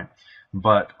this point,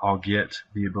 but I'll get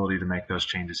the ability to make those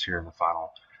changes here in the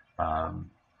final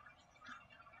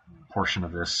portion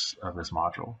of this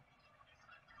module.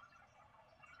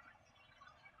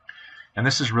 And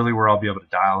this is really where I'll be able to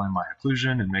dial in my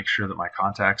occlusion and make sure that my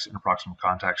contacts, interproximal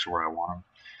contacts, are where I want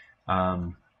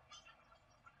them.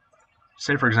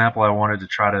 Say, for example, I wanted to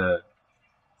try to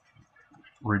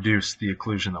reduce the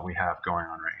occlusion that we have going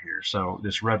on right here. So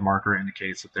this red marker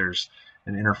indicates that there's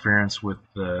an interference with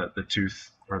the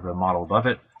tooth or the model above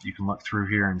it. You can look through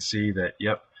here and see that,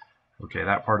 yep, okay,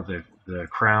 that part of the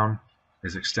crown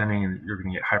is extending, and you're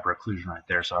going to get hyperocclusion right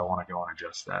there. So I want to go and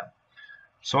adjust that.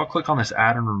 So I'll click on this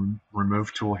Add and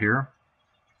Remove tool here,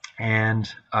 and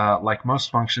like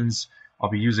most functions,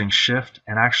 I'll be using Shift,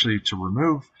 and actually to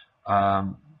remove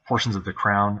portions of the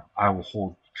crown, I will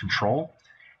hold Control,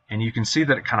 and you can see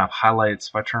that it kind of highlights.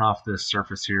 If I turn off this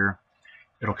surface here,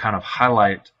 it'll kind of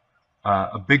highlight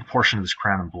a big portion of this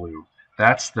crown in blue.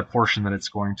 That's the portion that it's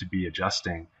going to be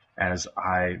adjusting as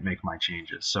I make my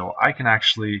changes. So I can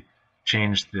actually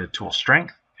change the tool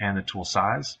strength and the tool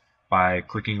size by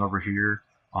clicking over here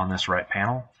on this right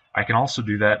panel. I can also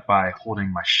do that by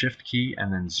holding my Shift key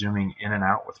and then zooming in and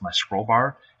out with my scroll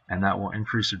bar, and that will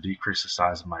increase or decrease the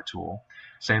size of my tool.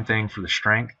 Same thing for the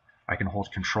strength. I can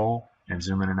hold Control and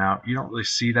zoom in and out. You don't really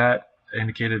see that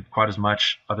indicated quite as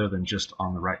much, other than just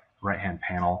on the right hand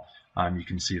panel. You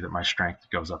can see that my strength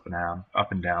goes up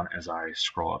and down as I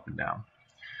scroll up and down.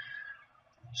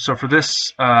 So for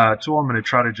this tool, I'm going to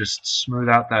try to just smooth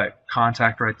out that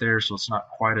contact right there so it's not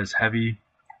quite as heavy.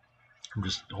 I'm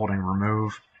just holding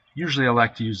Remove. Usually I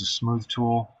like to use a smooth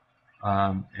tool,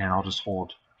 and I'll just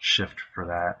hold Shift for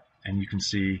that. And you can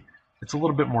see it's a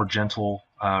little bit more gentle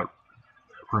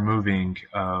removing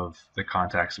of the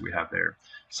contacts that we have there.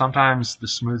 Sometimes the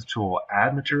smooth tool will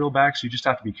add material back, so you just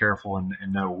have to be careful and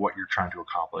know what you're trying to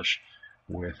accomplish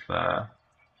with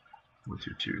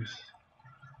your tooth.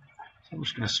 So I'm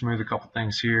just going to smooth a couple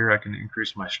things here. I can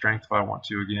increase my strength if I want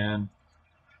to again.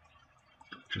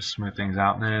 Just smooth things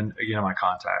out, and then again my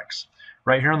contacts.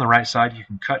 Right here on the right side, you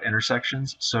can cut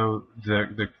intersections, so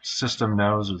the system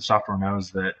knows, or the software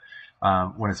knows, that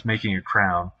when it's making a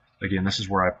crown, again, this is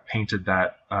where I painted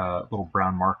that little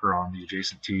brown marker on the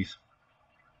adjacent teeth.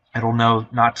 It'll know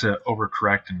not to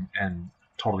overcorrect and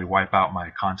totally wipe out my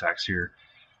contacts here,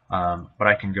 but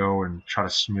I can go and try to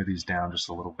smooth these down just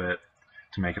a little bit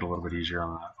to make it a little bit easier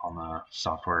on the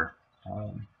software.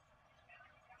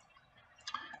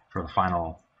 for the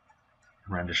final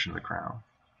rendition of the crown.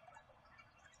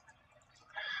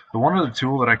 The one other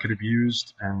tool that I could have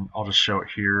used, and I'll just show it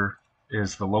here,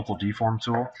 is the local deform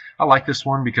tool. I like this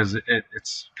one because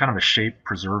it's kind of a shape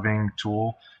preserving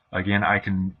tool. Again, I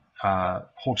can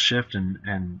hold shift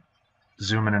and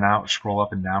zoom in and out, scroll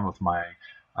up and down with my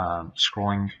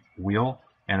scrolling wheel,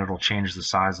 and it'll change the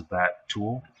size of that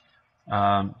tool.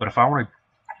 But if I want to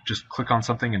just click on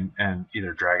something and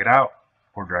either drag it out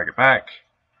or drag it back,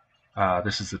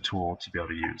 this is the tool to be able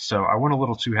to use. So I went a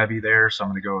little too heavy there, so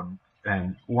I'm going to go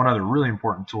and one other really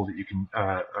important tool that you can,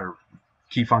 or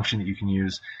key function that you can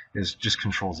use, is just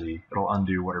Control Z. It'll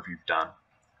undo whatever you've done.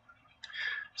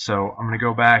 So I'm going to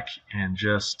go back and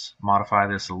just modify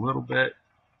this a little bit,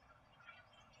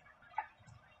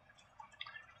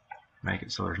 make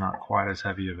it so there's not quite as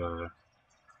heavy of a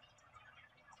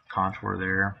contour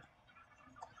there.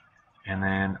 And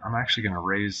then I'm actually going to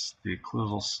raise the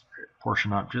occlusal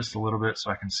portion up just a little bit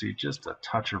so I can see just a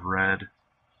touch of red,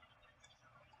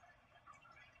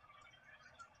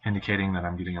 indicating that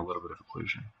I'm getting a little bit of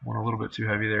occlusion. Went a little bit too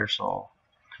heavy there, so I'll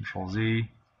Control Z.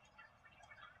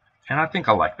 And I think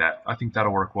I like that. I think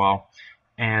that'll work well.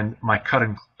 And my cut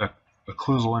and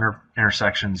occlusal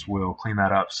intersections will clean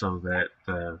that up so that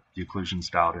the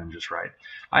occlusion's dialed in just right.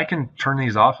 I can turn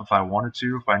these off if I wanted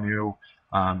to, if I knew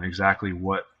exactly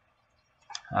what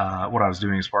I was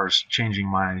doing as far as changing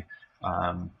my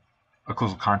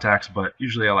occlusal contacts, but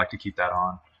usually I like to keep that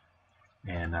on,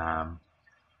 and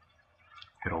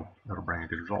it'll bring a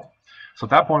good result. So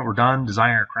at that point, we're done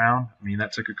designing our crown. I mean,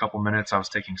 that took a couple minutes. I was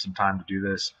taking some time to do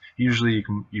this. Usually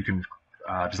you can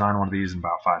design one of these in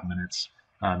about 5 minutes.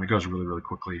 It goes really, really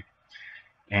quickly.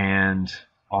 And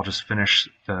I'll just finish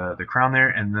the crown there,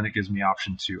 and then it gives me the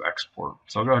option to export.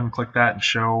 So I'll go ahead and click that and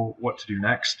show what to do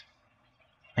next.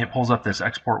 It pulls up this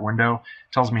export window,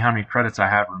 tells me how many credits I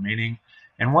have remaining.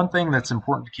 And one thing that's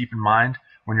important to keep in mind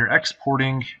when you're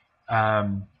exporting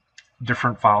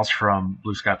different files from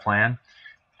Blue Sky Plan,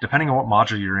 depending on what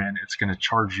module you're in, it's going to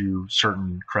charge you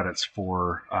certain credits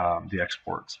for the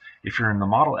exports. If you're in the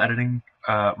model editing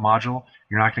module,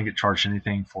 you're not going to get charged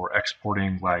anything for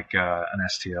exporting like an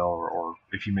STL, or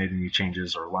if you made any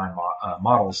changes or line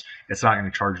models, it's not going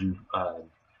to charge you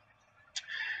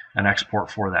an export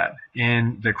for that.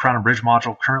 In the Crown and Bridge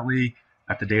module, currently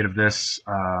at the date of this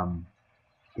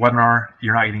webinar,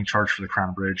 you're not getting charged for the Crown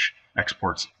and Bridge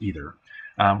exports either.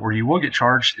 Where you will get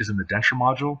charged is in the denture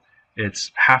module.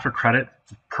 It's half a credit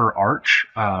per arch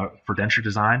for denture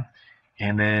design,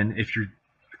 and then if you're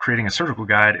creating a surgical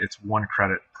guide, it's 1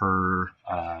 credit per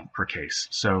case.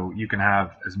 So you can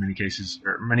have as many cases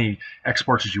or many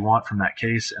exports as you want from that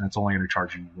case, and it's only going to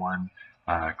charge you 1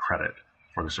 credit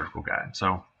for the surgical guide.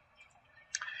 So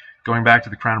going back to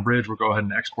the Crown and Bridge, we'll go ahead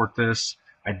and export this.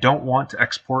 I don't want to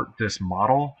export this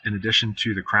model in addition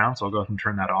to the crown, so I'll go ahead and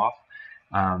turn that off.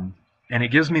 And it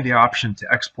gives me the option to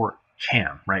export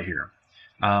CAM right here.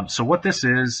 So what this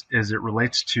is it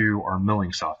relates to our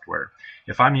milling software.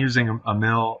 If I'm using a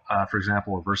mill, for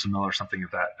example, a VersaMill or something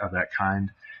of that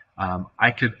kind,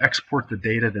 I could export the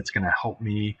data that's going to help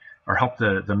me or help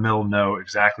the mill know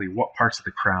exactly what parts of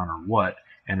the crown are what,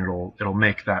 and it'll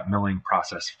make that milling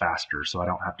process faster, so I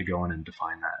don't have to go in and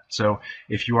define that. So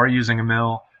if you are using a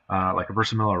mill, like a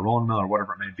VersaMill or a rolling mill or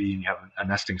whatever it may be, and you have a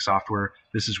nesting software,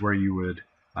 this is where you would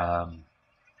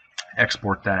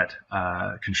export that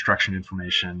construction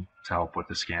information to help with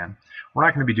the scan. We're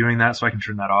not going to be doing that, so I can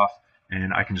turn that off,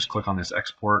 and I can just click on this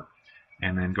export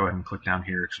and then go ahead and click down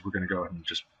here because we're going to go ahead and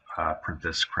just print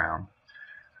this crown.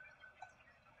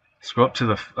 Let's go up to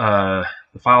the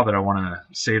file that I want to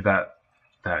save that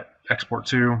export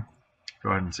to. Go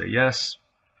ahead and say yes.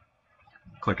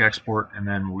 Click export, and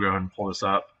then we'll go ahead and pull this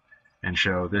up and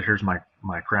show that here's my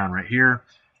crown right here.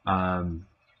 I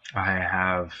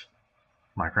have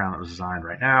my crown that was designed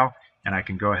right now, and I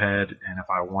can go ahead and if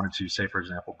I wanted to, say for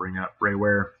example, bring up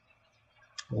Brayware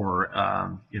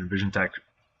or Vision Tech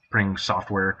printing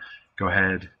software, go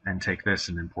ahead and take this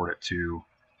and import it to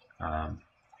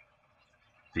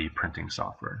the printing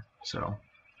software. So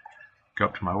go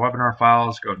up to my webinar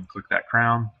files, go ahead and click that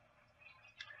crown,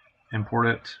 import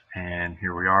it, and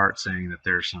here we are. It's saying that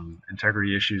there's some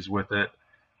integrity issues with it.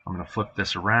 I'm going to flip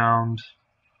this around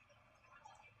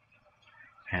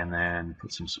and then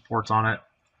put some supports on it.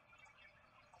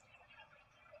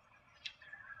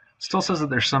 Still says that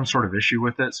there's some sort of issue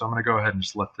with it, so I'm going to go ahead and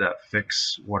just let that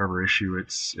fix whatever issue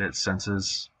it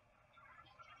senses.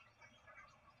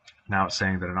 Now it's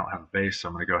saying that I don't have a base, so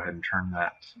I'm going to go ahead and turn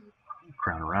that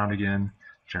crown around again,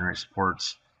 generate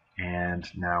supports, and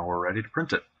now we're ready to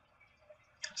print it.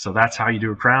 So that's how you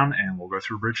do a crown, and we'll go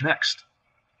through a bridge next.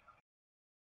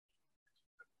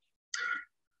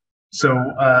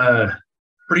 So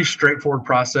pretty straightforward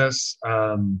process.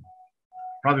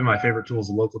 Probably my favorite tool is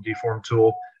the local deform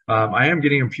tool. I am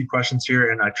getting a few questions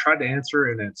here, and I tried to answer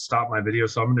and it stopped my video,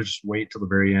 so I'm going to just wait till the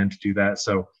very end to do that.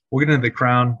 So we'll get into the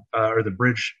crown or the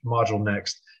bridge module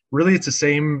next. Really, it's the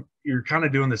same. You're kind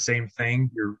of doing the same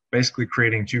thing. You're basically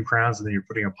creating two crowns, and then you're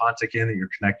putting a pontic in that you're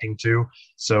connecting to.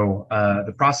 So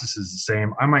the process is the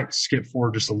same. I might skip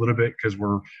forward just a little bit because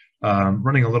we're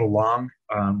running a little long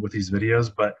with these videos,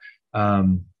 but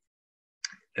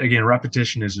again,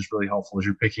 repetition is just really helpful as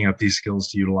you're picking up these skills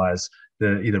to utilize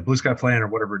the either blue sky plan or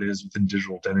whatever it is within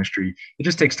digital dentistry. It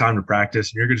just takes time to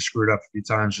practice, and you're going to screw it up a few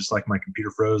times, just like my computer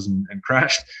froze and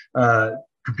crashed.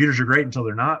 Computers are great until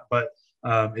they're not, but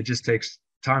it just takes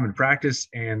time and practice,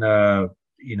 and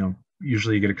you know,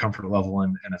 usually you get a comfort level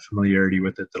and a familiarity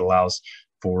with it that allows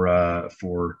for a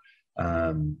more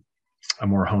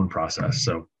honed process.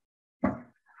 So.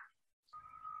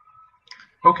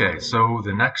 Okay, so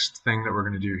the next thing that we're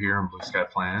going to do here in Blue Sky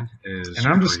Plan is, and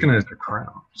I'm just going to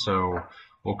crown. So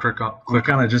we'll click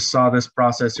on. I just saw this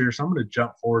process here, so I'm going to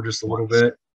jump forward just a little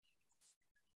bit.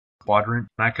 Quadrant,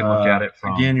 and I can look at it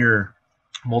from again your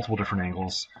multiple different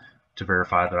angles to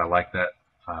verify that I like that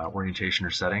orientation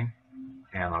or setting,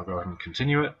 and I'll go ahead and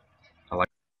continue it. I like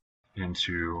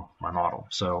into my model.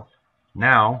 So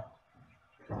now.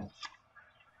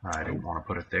 I didn't want to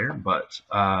put it there, but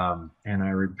and I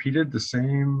repeated the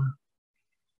same.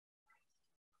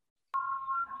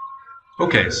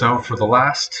 Okay, so for the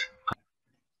last.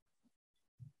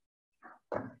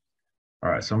 All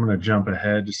right, so I'm going to jump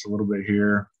ahead just a little bit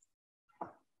here.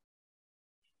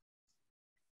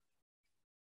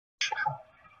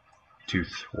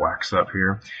 Tooth wax up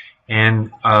here,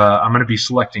 and I'm going to be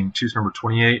selecting tooth number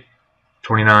 28,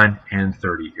 29, and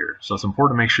 30 here. So it's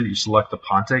important to make sure that you select the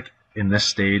pontic in this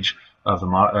stage of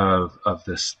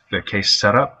the case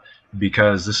setup,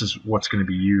 because this is what's going to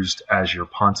be used as your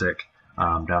pontic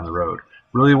down the road.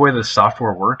 Really, the way the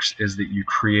software works is that you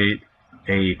create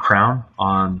a crown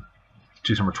on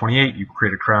tooth number 28, you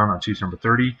create a crown on tooth number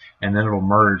 30, and then it'll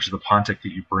merge the pontic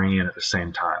that you bring in at the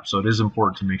same time. So it is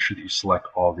important to make sure that you select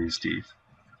all these teeth.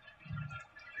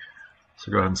 So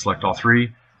go ahead and select all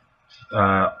three.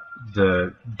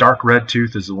 The dark red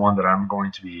tooth is the one that I'm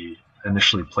going to be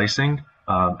initially placing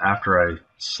after I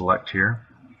select here.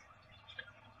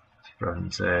 Go ahead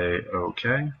and say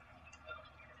OK.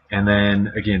 And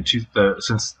then again,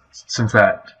 since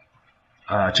that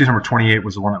tooth number 28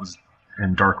 was the one that was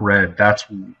in dark red, that's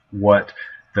what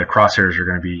the crosshairs are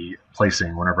going to be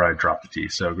placing whenever I drop the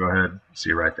teeth. So go ahead,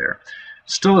 see right there.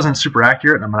 Still isn't super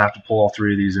accurate, and I'm going to have to pull all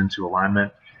three of these into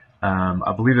alignment.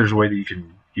 I believe there's a way that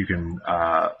you can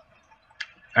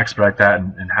expedite that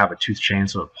and have a tooth chain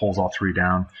so it pulls all three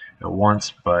down at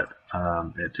once, but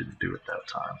it didn't do it that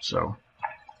time. So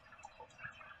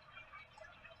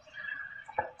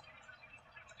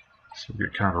we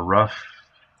get kind of a rough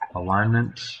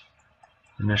alignment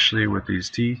initially with these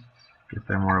teeth, get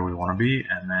them where we want to be,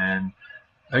 and then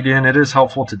again, it is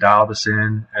helpful to dial this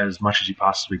in as much as you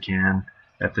possibly can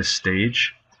at this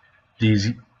stage.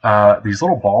 These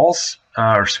little balls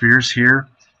or spheres here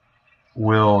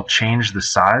will change the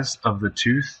size of the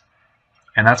tooth,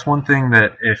 and that's one thing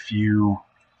that if you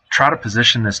try to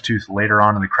position this tooth later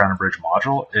on in the crown and bridge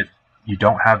module, you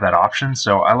don't have that option.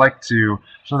 So I like to,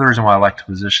 that's another reason why I like to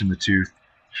position the tooth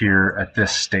here at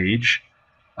this stage.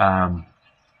 I'm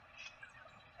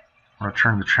going to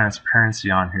turn the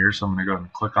transparency on here, so I'm going to go ahead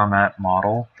and click on that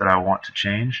model that I want to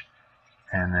change,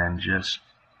 and then just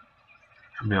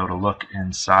be able to look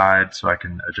inside so I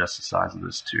can adjust the size of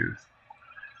this tooth.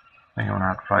 I think I'm going to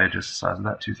have to probably adjust the size of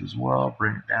that tooth as well,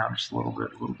 bring it down just a little bit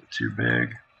too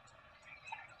big.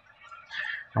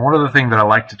 And one other thing that I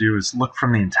like to do is look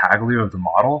from the intaglio of the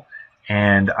model,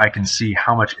 and I can see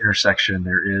how much intersection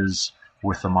there is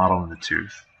with the model and the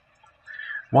tooth.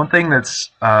 One thing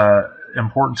that's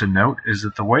important to note is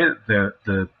that the way that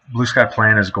the Blue Sky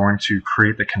plan is going to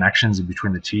create the connections in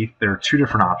between the teeth, there are two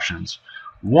different options.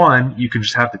 One, you can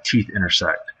just have the teeth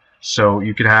intersect. So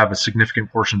you could have a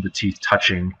significant portion of the teeth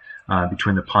touching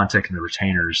between the pontic and the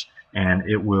retainers, and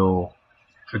it will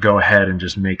go ahead and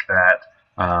just make that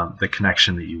the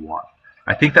connection that you want.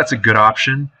 I think that's a good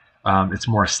option. It's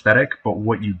more aesthetic, but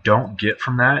what you don't get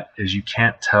from that is you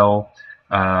can't tell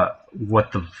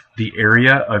what the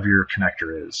area of your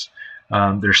connector is.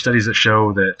 There are studies that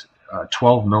show that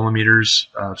 12 millimeters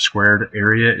squared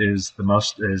area is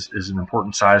an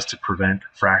important size to prevent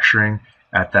fracturing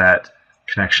at that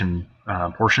connection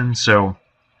portion. So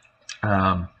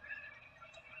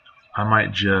I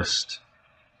might just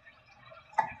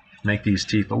make these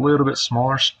teeth a little bit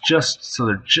smaller, just so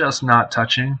they're just not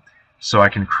touching, so I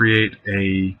can create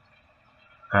a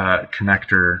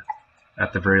connector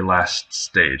at the very last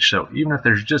stage. So even if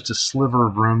there's just a sliver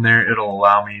of room there, it'll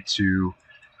allow me to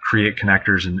create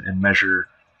connectors and measure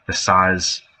the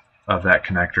size of that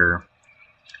connector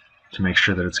to make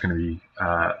sure that it's going to be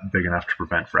big enough to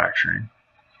prevent fracturing.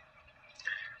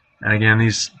 And again,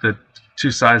 the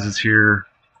two sizes here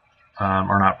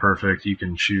are not perfect. You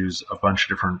can choose a bunch of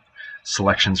different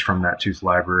selections from that tooth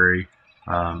library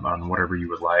on whatever you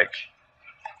would like.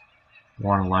 You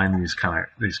want to line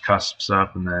these cusps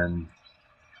up, and then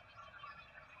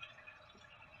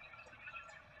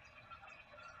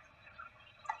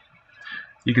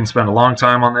you can spend a long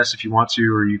time on this if you want to,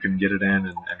 or you can get it in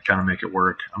and kind of make it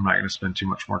work. I'm not going to spend too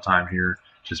much more time here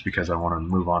just because I want to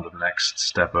move on to the next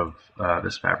step of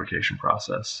this fabrication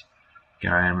process.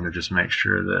 Again, I am going to just make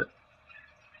sure that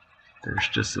there's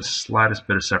just the slightest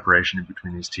bit of separation in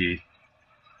between these teeth.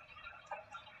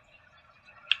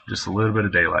 Just a little bit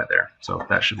of daylight there, so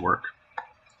that should work.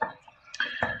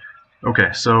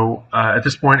 Okay, so at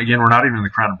this point, again, we're not even in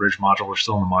the crown and bridge module. We're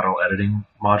still in the model editing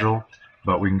module,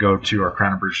 but we can go to our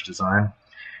crown and bridge design.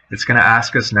 It's going to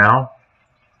ask us now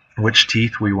which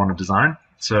teeth we want to design.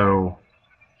 So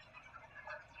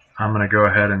I'm going to go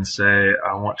ahead and say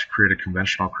I want to create a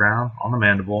conventional crown on the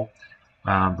mandible.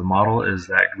 The model is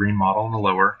that green model in the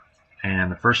lower,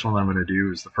 and the first one I'm going to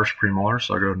do is the first premolar,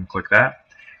 so I'll go ahead and click that.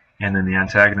 And then the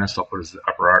antagonist I'll put as the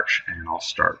upper arch, and I'll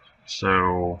start.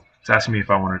 So it's asking me if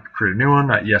I want to create a new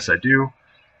one. Yes, I do. I'm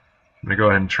going to go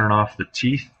ahead and turn off the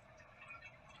teeth.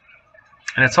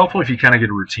 And it's helpful if you kind of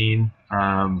get a routine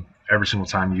every single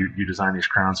time you design these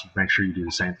crowns. Make sure you do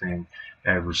the same thing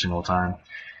every single time.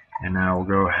 And now we'll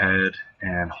go ahead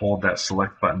and hold that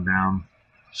select button down,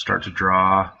 start to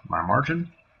draw my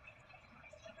margin.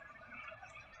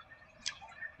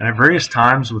 And at various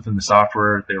times within the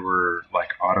software, there were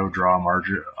like auto draw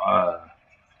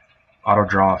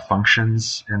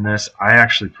functions in this. I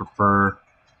actually prefer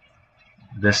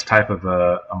this type of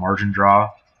a margin draw.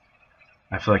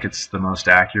 I feel like it's the most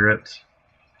accurate,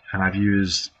 and I've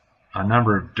used a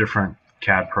number of different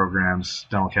CAD programs,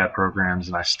 dental CAD programs,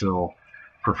 and I still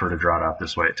prefer to draw it out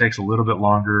this way. It takes a little bit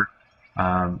longer,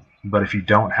 but if you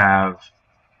don't have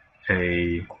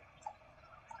a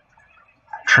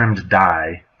trimmed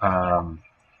die,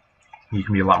 you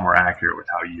can be a lot more accurate with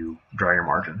how you draw your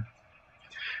margin.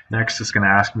 Next, it's going to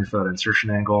ask me for that insertion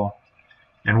angle,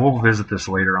 and we'll visit this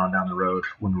later on down the road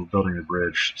when we're building the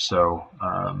bridge. So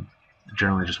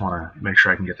generally just want to make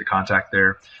sure I can get the contact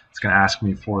there. It's going to ask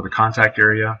me for the contact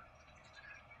area,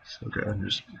 so go ahead and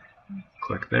just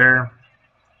click there.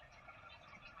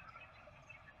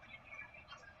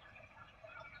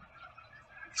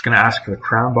 It's going to ask for the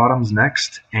crown bottoms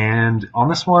next, and on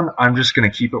this one I'm just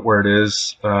going to keep it where it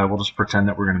is. We'll just pretend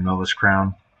that we're going to mill this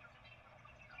crown,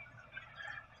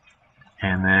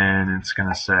 and then it's going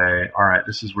to say, alright,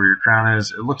 this is where your crown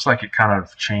is. It looks like it kind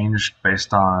of changed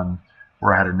based on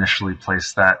where I had initially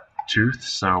placed that tooth,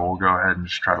 so we'll go ahead and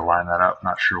just try to line that up.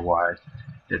 Not sure why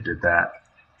it did that.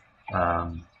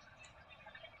 Right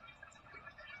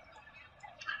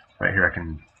here I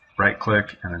can right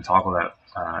click and then toggle that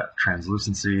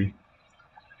translucency.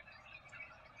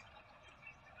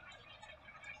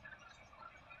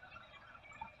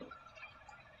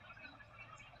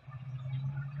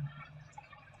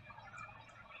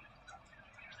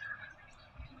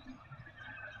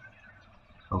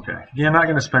 Okay, yeah, I'm not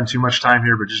going to spend too much time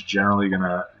here, but just generally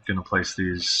gonna place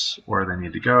these where they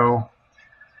need to go.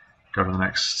 Go to the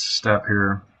next step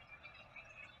here.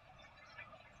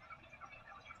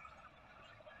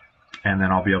 And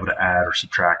then I'll be able to add or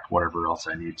subtract whatever else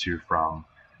I need to from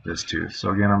this tooth.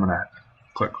 So again, I'm going to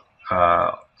click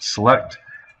select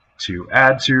to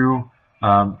add to.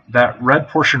 That red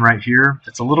portion right here,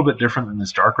 it's a little bit different than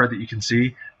this dark red that you can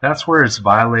see. That's where it's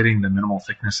violating the minimal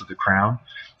thickness of the crown.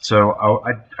 So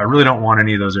I really don't want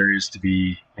any of those areas to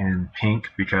be in pink,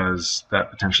 because that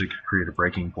potentially could create a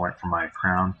breaking point for my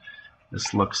crown.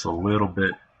 This looks a little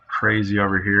bit crazy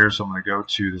over here, so I'm going to go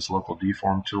to this local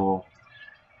deform tool,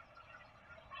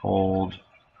 hold,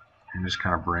 and just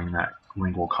kind of bring that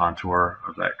lingual contour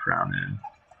of that crown in.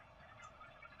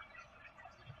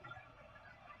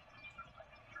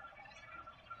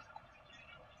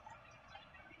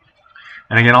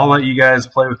 And again, I'll let you guys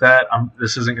play with that.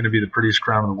 This isn't going to be the prettiest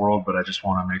crown in the world, but I just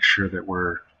want to make sure that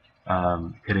we're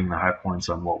hitting the high points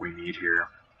on what we need here.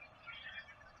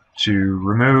 To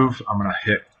remove, I'm going to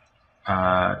hit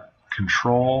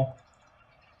Control,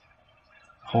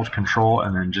 hold Control,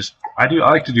 and then just I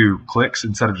like to do clicks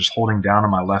instead of just holding down on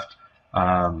my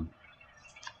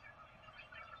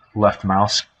left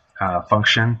mouse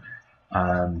function.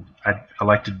 I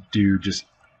like to do just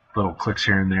little clicks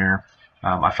here and there.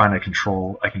 I find I can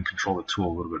control the tool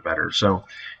a little bit better. So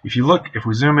if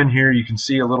we zoom in here, you can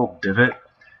see a little divot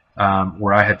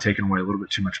where I had taken away a little bit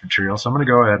too much material. So I'm going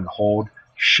to go ahead and hold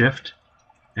Shift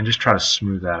and just try to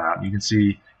smooth that out. You can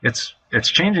see it's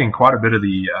changing quite a bit of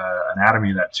the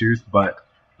anatomy of that tooth, but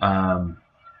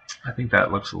I think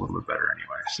that looks a little bit better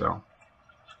anyway. So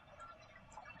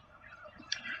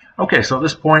okay, so at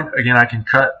this point, again, I can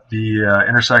cut the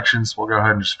intersections. We'll go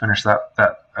ahead and just finish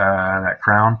that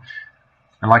crown.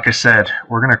 And like I said,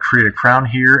 we're going to create a crown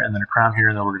here and then a crown here,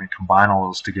 and then we're going to combine all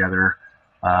those together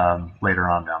later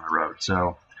on down the road.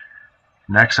 So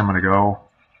next, I'm going to go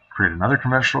create another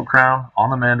conventional crown on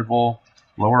the mandible,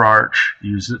 lower arch.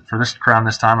 Use it for this crown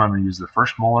this time. I'm going to use the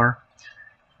first molar.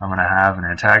 I'm going to have an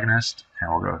antagonist,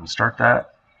 and we'll go ahead and start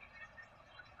that.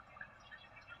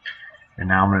 And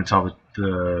now I'm going to tell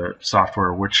the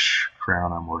software which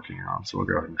crown I'm working on. So we'll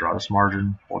go ahead and draw this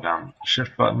margin, hold down the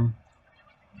Shift button.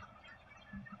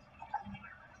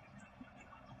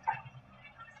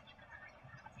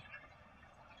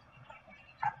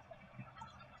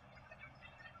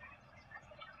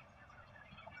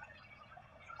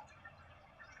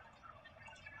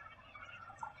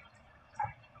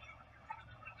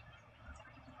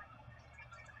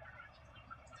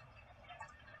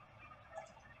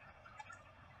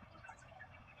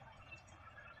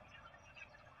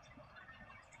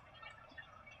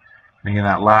 And again,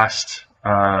 that last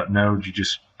node, you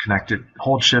just connect it,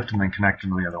 hold Shift, and then connect it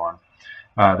to the other one,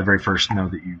 the very first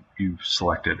node that you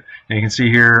selected. And you can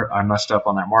see here, I messed up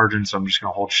on that margin, so I'm just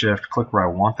going to hold Shift, click where I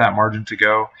want that margin to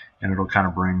go, and it'll kind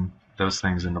of bring those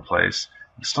things into place.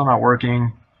 It's still not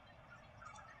working.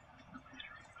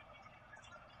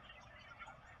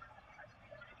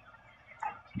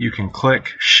 You can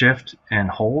click Shift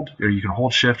and hold, or you can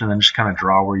hold Shift and then just kind of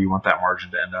draw where you want that margin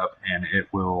to end up, and it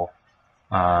will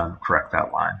correct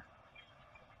that line.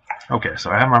 Okay, so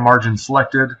I have my margin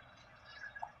selected.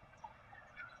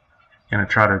 Going to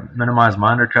try to minimize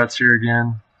my undercuts here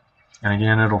again, and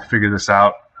again, it'll figure this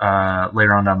out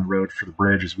later on down the road for the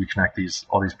bridge as we connect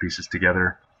all these pieces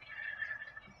together.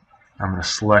 I'm going to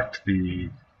select the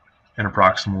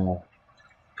interproximal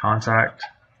contact.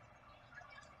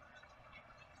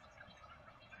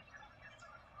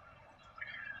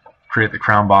 Create the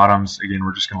crown bottoms. Again,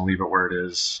 we're just going to leave it where it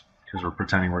is because we're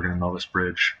pretending we're going to mill this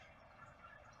bridge.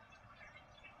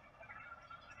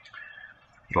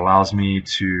 It allows me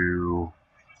to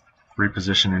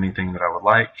reposition anything that I would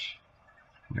like.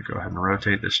 I'm going to go ahead and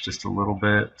rotate this just a little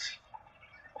bit.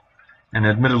 And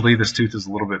admittedly, this tooth is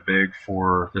a little bit big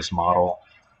for this model,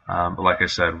 but like I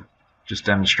said, just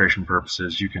demonstration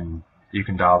purposes, you can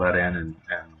dial that in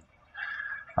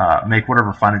and make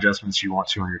whatever fine adjustments you want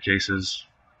to on your cases.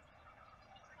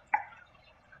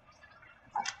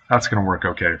 That's going to work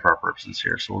okay for our purposes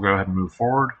here. So we'll go ahead and move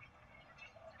forward.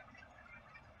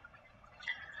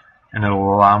 And it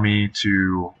will allow me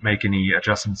to make any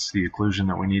adjustments to the occlusion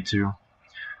that we need to.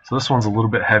 So this one's a little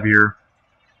bit heavier.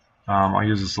 I'll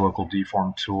use this local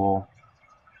deform tool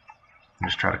and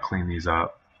just try to clean these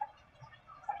up.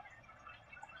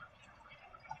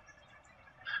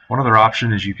 One other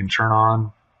option is you can turn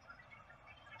on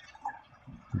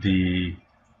the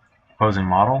opposing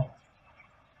model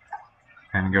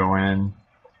and go in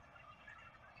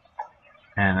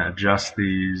and adjust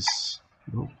these.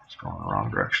 Oh, it's going in the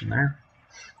wrong direction there.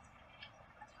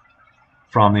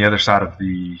 From the other side of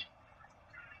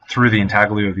through the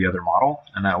intaglio of the other model,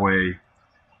 and that way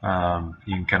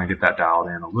you can kind of get that dialed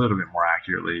in a little bit more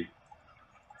accurately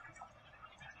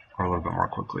or a little bit more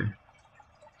quickly.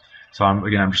 So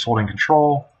I'm just holding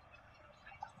Control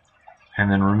and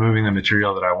then removing the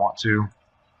material that I want to.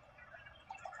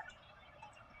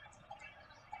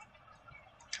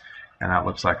 And that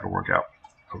looks like it'll work out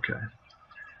okay.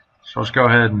 So let's go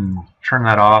ahead and turn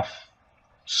that off,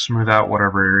 smooth out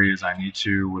whatever areas I need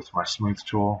to with my smooth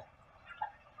tool.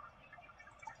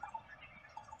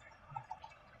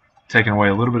 Taking away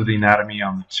a little bit of the anatomy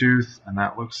on the tooth, and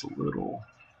that looks a little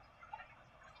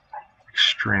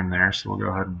extreme there, so we'll go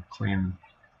ahead and clean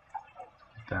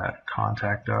that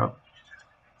contact up.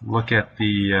 Look at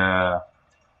the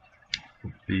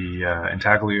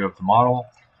intaglio of the model.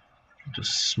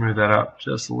 Just smooth that up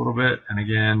just a little bit, and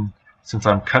again, since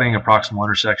I'm cutting proximal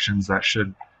intersections, that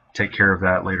should take care of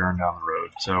that later on down the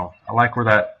road. So I like where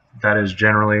that is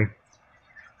generally.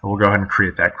 We'll go ahead and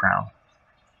create that crown.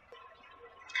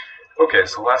 Okay,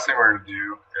 so the last thing we're going to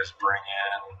do is bring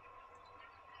in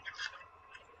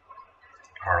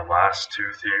our last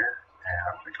tooth here, and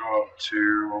I'm going to go up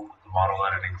to the model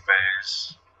editing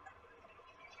phase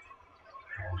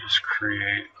and just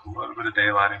create a little bit of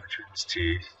daylighting between his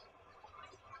teeth.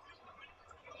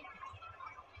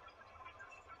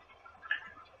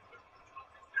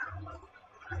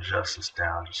 adjust this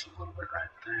down just a little bit right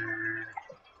there.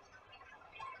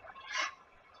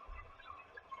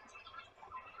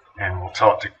 And we'll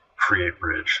tell it to create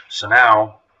bridge. So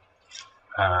now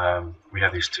we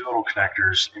have these two little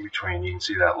connectors in between. You can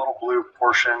see that little blue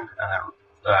portion, and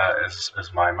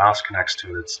as my mouse connects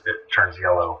to it, it turns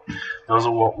yellow. Those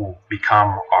are what will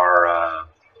become our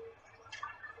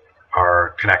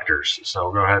connectors. So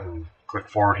we'll go ahead and click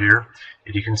forward here.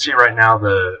 And you can see right now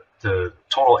the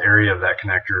total area of that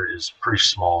connector is pretty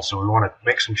small. So we want to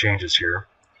make some changes here.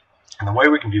 And the way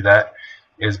we can do that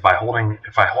is by holding,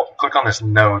 if I click on this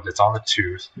node that's on the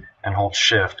tooth and hold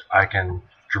shift, I can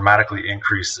dramatically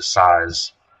increase the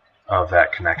size of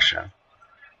that connection.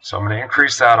 So I'm going to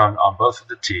increase that on both of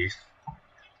the teeth.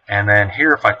 And then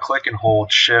here, if I click and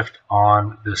hold shift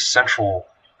on the central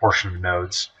portion of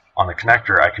nodes on the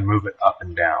connector, I can move it up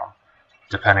and down,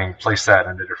 place that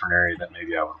in a different area that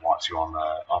maybe I would want to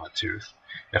on the tooth.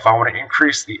 If I want to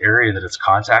increase the area that it's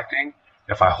contacting,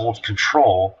 if I hold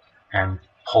control and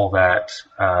pull that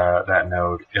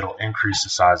node, it'll increase the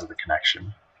size of the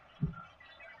connection.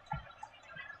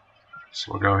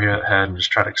 So we'll go ahead and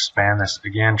just try to expand this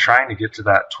again, trying to get to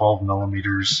that 12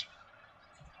 millimeters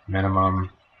minimum.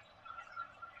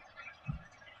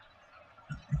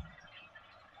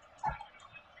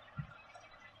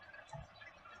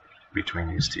 Between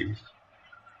these teeth.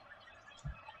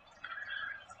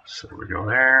 So we go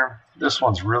there. This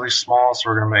one's really small, so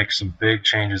we're going to make some big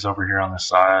changes over here on the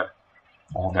side.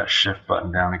 Hold that shift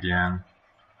button down again.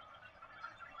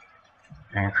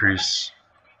 Increase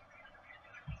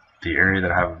the area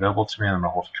that I have available to me. I'm going to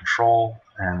hold control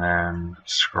and then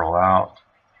scroll out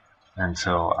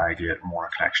until I get more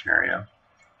connection area.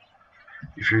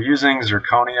 If you're using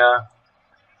zirconia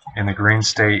in the green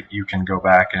state, you can go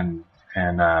back and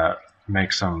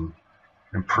make some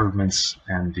improvements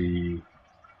in the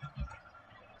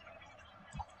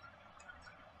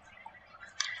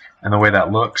way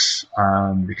that looks,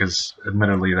 because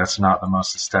admittedly that's not the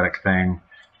most aesthetic thing.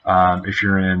 If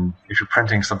you're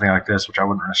printing something like this, which I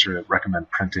wouldn't necessarily recommend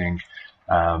printing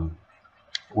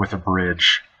with a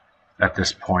bridge at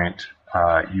this point,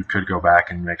 you could go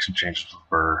back and make some changes with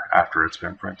burr after it's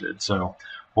been printed. So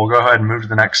we'll go ahead and move to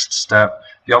the next step.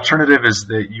 The alternative is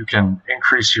that you can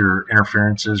increase your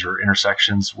interferences or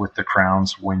intersections with the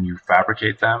crowns when you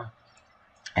fabricate them,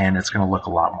 and it's going to look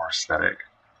a lot more aesthetic.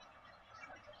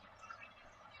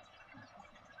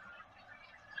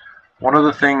 One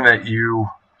other thing that you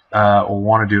will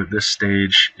want to do at this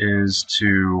stage is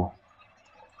to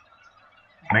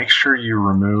make sure you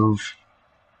remove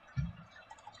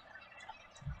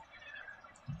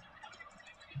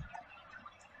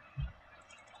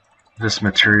this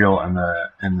material in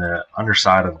the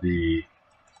underside of the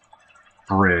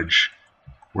bridge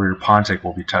where your pontic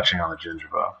will be touching on the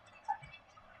gingiva.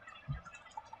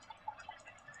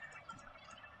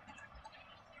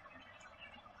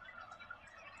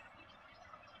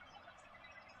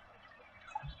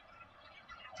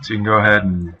 So you can go ahead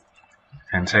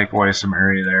and take away some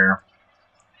area there.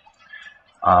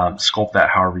 Sculpt that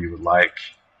however you would like.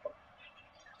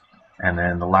 And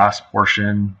then the last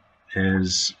portion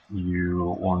is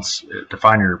you want to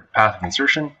define your path of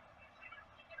insertion.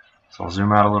 So I'll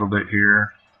zoom out a little bit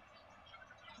here,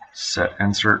 set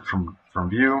insert from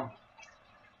view,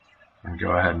 and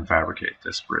go ahead and fabricate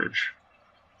this bridge.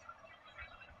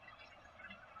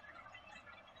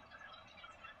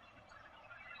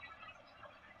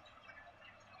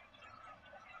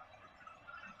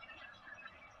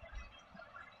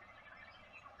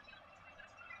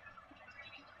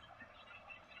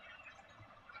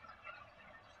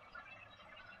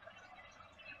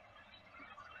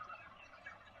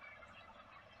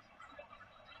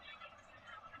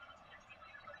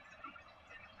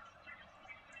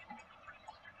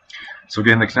 So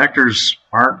again, the connectors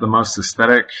aren't the most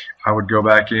aesthetic. I would go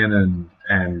back in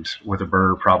and with a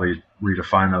burr probably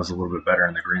redefine those a little bit better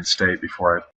in the green state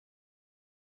before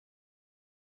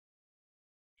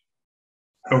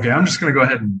I... Okay, I'm just going to go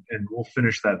ahead and we'll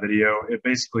finish that video. It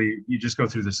basically, you just go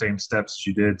through the same steps as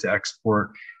you did to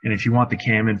export, and if you want the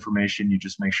CAM information, you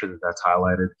just make sure that that's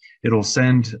highlighted. It'll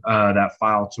send that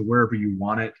file to wherever you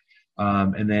want it.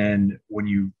 And then when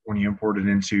you import it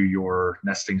into your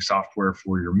nesting software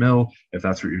for your mill, if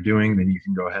that's what you're doing, then you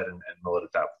can go ahead and mill it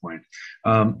at that point.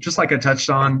 Just like I touched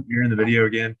on here in the video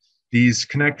again, these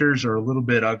connectors are a little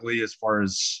bit ugly as far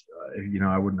as,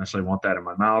 I wouldn't necessarily want that in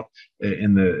my mouth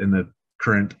in the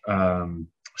current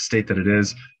state that it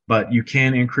is, but you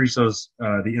can increase those,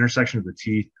 the intersection of the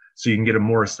teeth, so you can get a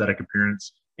more aesthetic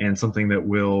appearance and something that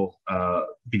will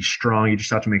be strong. You just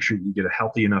have to make sure that you get a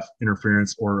healthy enough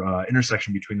interference or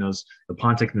intersection between the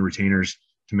pontic and the retainers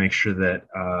to make sure that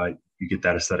you get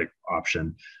that aesthetic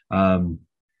option.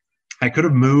 I could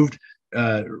have moved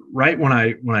right when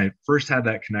I first had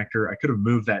that connector, I could have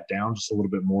moved that down just a little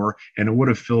bit more, and it would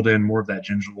have filled in more of that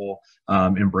gingival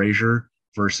embrasure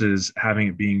versus having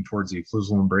it being towards the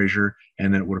occlusal embrasure,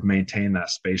 and then it would have maintained that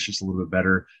space just a little bit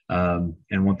better.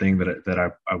 And one thing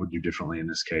that I would do differently in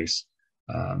this case.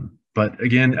 But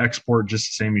again, export just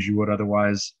the same as you would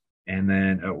otherwise, and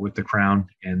then with the crown,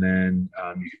 and then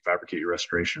you can fabricate your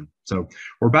restoration. So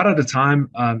we're about out of time,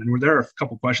 and there are a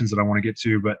couple questions that I want to get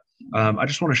to, but I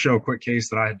just want to show a quick case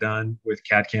that I had done with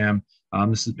CAD-CAM.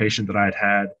 This is a patient that I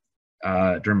had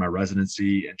during my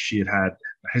residency, and she had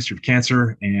a history of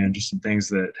cancer and just some things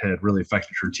that had really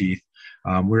affected her teeth.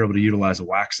 We were able to utilize a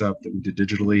wax up that we did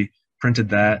digitally, printed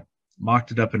that,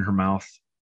 mocked it up in her mouth,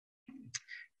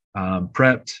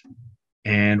 prepped,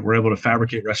 and we're able to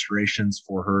fabricate restorations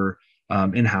for her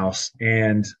in-house.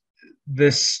 And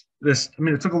this, I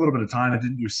mean, it took a little bit of time. I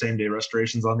didn't do same-day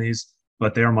restorations on these,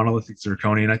 but they are monolithic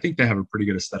zirconia, and I think they have a pretty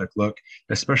good aesthetic look,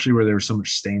 especially where there was so much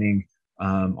staining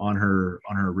on her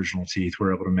original teeth.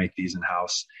 We're able to make these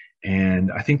in-house,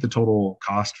 and I think the total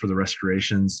cost for the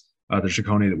restorations, the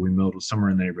zirconia that we milled, was somewhere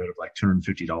in the neighborhood of like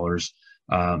 $250.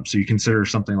 So you consider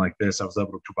something like this, I was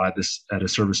able to provide this at a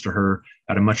service to her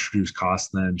at a much reduced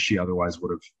cost than she otherwise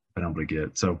would have been able to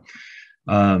get. So,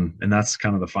 and that's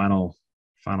kind of the final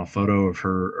photo of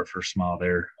her smile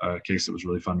there, a case that was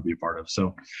really fun to be a part of.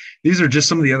 So these are just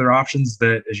some of the other options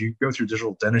that as you go through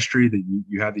digital dentistry that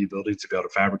you have the ability to be able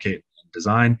to fabricate and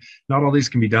design. Not all these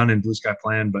can be done in Blue Sky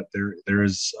Plan, but there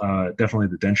is definitely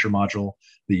the denture module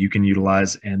that you can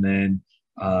utilize, and then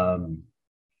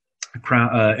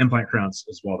implant crowns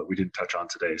as well that we didn't touch on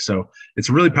today. So it's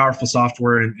a really powerful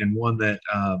software, and one that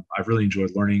I've really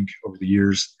enjoyed learning over the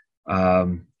years.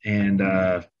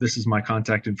 This is my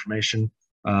contact information.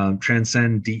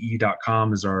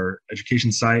 transcendde.com is our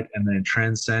education site, and then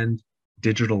Transcend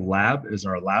Digital Lab is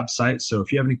our lab site. So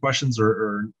if you have any questions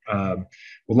or would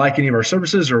like any of our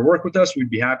services or work with us, we'd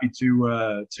be happy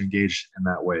to engage in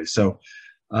that way. So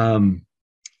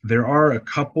there are a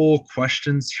couple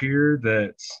questions here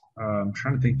that I'm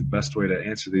trying to think the best way to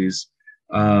answer these.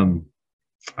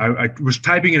 I was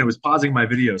typing and it was pausing my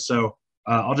video, so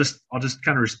I'll just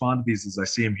kind of respond to these as I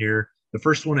see them here. The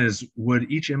first one is,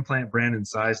 would each implant brand and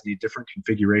size need different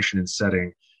configuration and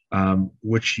setting,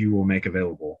 which you will make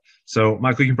available? So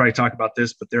Michael, you can probably talk about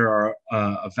this, but there are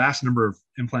a vast number of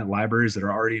implant libraries that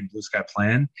are already in Blue Sky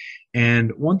Plan.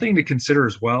 And one thing to consider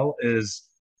as well is,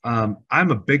 I'm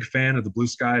a big fan of the Blue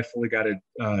Sky fully guided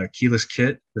keyless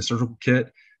kit, the surgical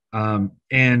kit.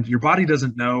 And your body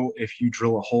doesn't know if you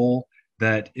drill a hole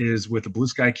that is with a Blue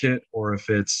Sky kit, or if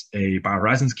it's a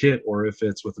BioHorizons kit, or if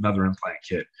it's with another implant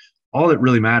kit. All that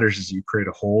really matters is you create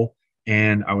a hole,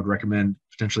 and I would recommend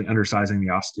potentially undersizing the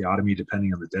osteotomy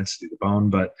depending on the density of the bone.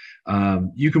 But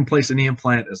you can place any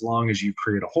implant as long as you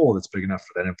create a hole that's big enough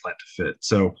for that implant to fit.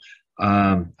 So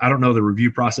I don't know the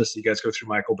review process that you guys go through,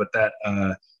 Michael, but that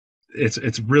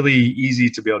it's really easy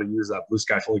to be able to use that Blue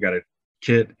Sky fully guided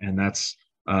kit, and that's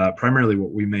primarily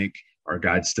what we make our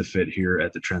guides to fit here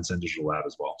at the Transcend Digital Lab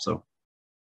as well. So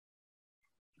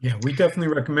yeah, we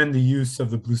definitely recommend the use of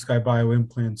the Blue Sky Bio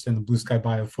implants and the Blue Sky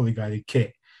Bio fully guided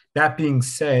kit. That being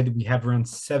said, we have around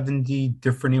 70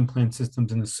 different implant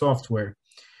systems in the software.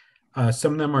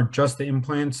 Some of them are just the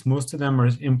implants. Most of them are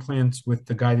implants with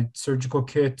the guided surgical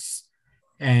kits,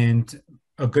 and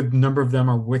a good number of them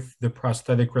are with the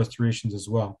prosthetic restorations as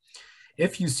well.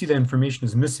 If you see that information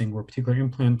is missing, or a particular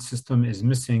implant system is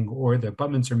missing, or the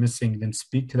abutments are missing, then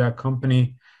speak to that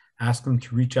company, ask them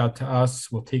to reach out to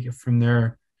us. We'll take it from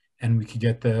there, and we could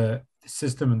get the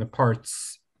system and the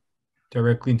parts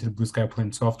directly into the Blue Sky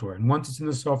Plan software. And once it's in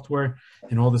the software,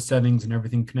 and all the settings and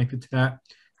everything connected to that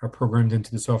are programmed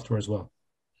into the software as well.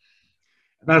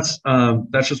 That's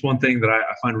just one thing that I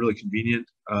find really convenient.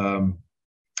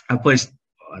 I've placed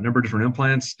a number of different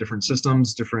implants, different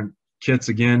systems, different kits.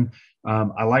 Again,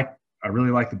 I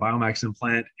really like the Biomax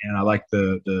implant, and I like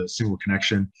the single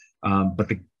connection. But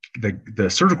the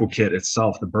surgical kit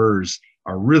itself, the burrs,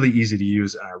 are really easy to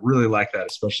use, and I really like that,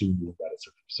 especially when you look at it.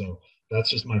 So that's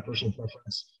just my personal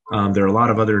preference. There are a lot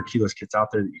of other keyless kits out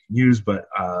there that you can use, but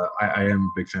I am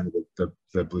a big fan of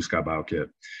the Blue Sky Bio kit.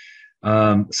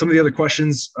 Some of the other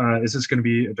questions, is this going to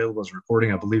be available as a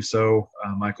recording? I believe so.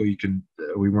 Michael,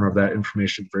 we went over that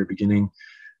information at the very beginning.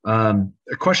 A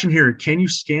question here, can you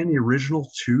scan the original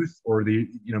tooth, or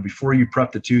before you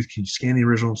prep the tooth, can you scan the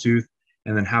original tooth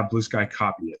and then have Blue Sky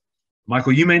copy it?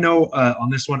 Michael, you may know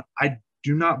on this one, I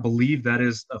do not believe that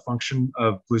is a function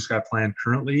of Blue Sky Plan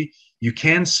currently. You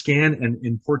can scan and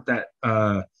import that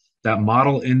that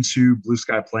model into Blue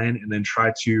Sky Plan and then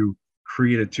try to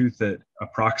create a tooth that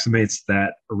approximates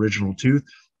that original tooth.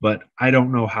 But I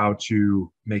don't know how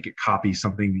to make it copy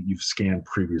something that you've scanned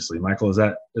previously. Michael, is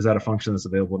that a function that's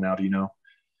available now? Do you know?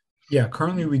 Yeah,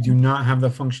 currently we do not have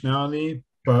that functionality,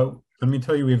 but let me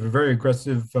tell you, we have a very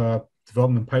aggressive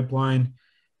development pipeline.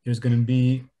 There's going to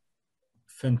be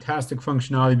fantastic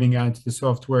functionality being added to the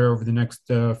software over the next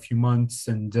few months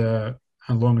and a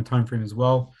longer time frame as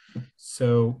well.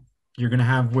 So you're going to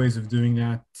have ways of doing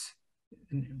that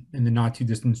in the not too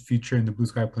distant future in the Blue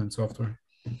Sky Plan software.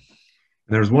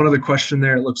 And there's one other question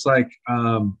there. It looks like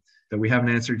that we haven't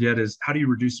answered yet is how do you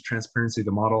reduce the transparency of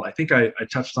the model? I think I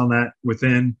touched on that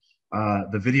within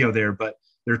the video there, but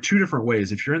there are two different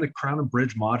ways. If you're in the crown and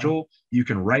bridge module, you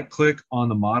can right click on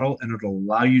the model and it'll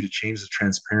allow you to change the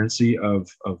transparency of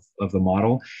the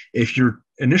model. If you're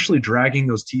initially dragging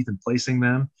those teeth and placing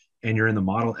them and you're in the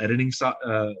model editing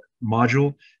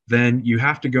module, then you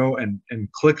have to go and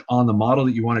click on the model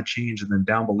that you want to change. And then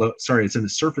down below, sorry, it's in the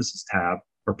surfaces tab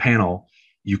or panel.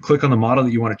 You click on the model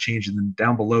that you want to change, and then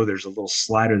down below, there's a little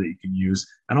slider that you can use.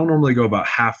 I don't normally go about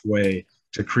halfway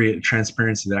to create a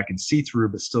transparency that I can see through,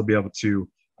 but still be able to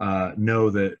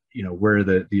know that, you know, where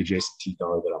the adjacent teeth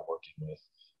are that I'm working with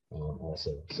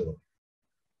also. So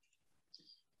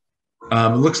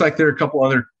it looks like there are a couple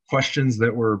other questions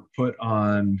that were put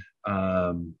on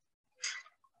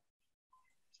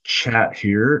chat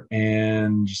here,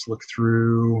 and just look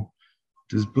through.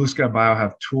 Does Blue Sky Bio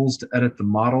have tools to edit the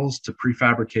models to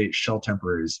prefabricate shell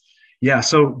temporaries? Yeah,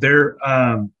 so there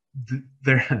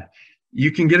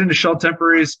you can get into shell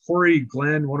temporaries. Corey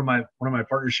Glenn, one of my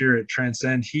partners here at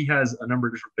Transcend, he has a number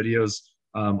of different videos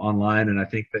online, and I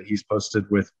think that he's posted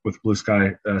with Blue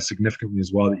Sky significantly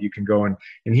as well, that you can go and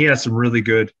he has some really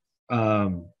good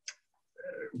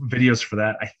videos for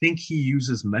that. I think he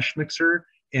uses Mesh Mixer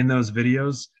in those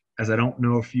videos, as I don't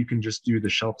know if you can just do the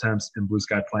shell temps in Blue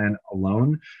Sky Plan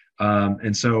alone.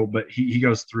 And so, but he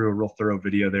goes through a real thorough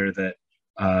video there that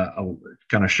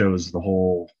kind of shows the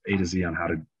whole A to Z on how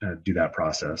to do that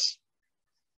process.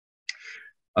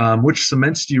 Which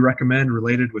cements do you recommend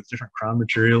related with different crown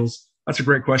materials? That's a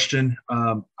great question.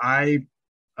 I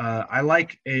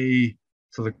like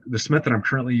so the cement that I'm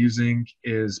currently using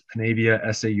is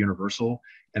Panavia SA Universal.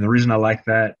 And the reason I like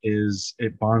that is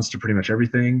it bonds to pretty much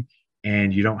everything,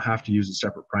 and you don't have to use a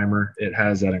separate primer. It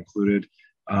has that included.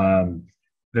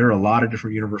 There are a lot of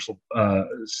different universal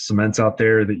cements out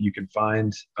there that you can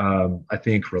find. I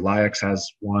think Reliax has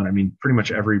one. I mean, pretty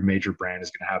much every major brand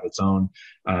is going to have its own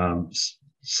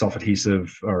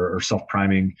self-adhesive or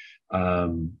self-priming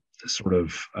sort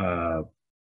of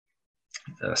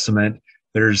cement.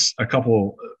 There's a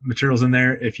couple materials in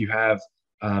there. If you have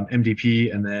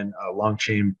MDP and then long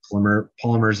chain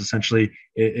polymers, essentially,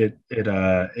 it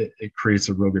creates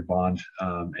a real good bond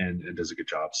and it does a good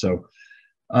job. So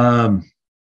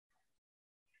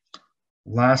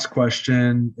last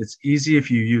question. It's easy if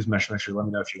you use Mesh Mixer. Let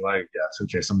me know if you like. Yeah, so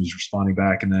okay, somebody's responding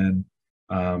back. And then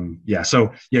yeah,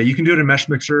 so yeah, you can do it in Mesh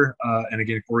Mixer. And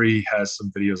again, Corey has some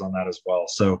videos on that as well.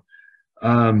 So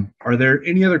are there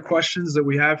any other questions that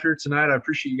we have here tonight? I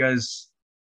appreciate you guys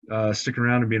sticking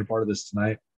around and being a part of this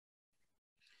tonight.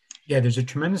 Yeah, there's a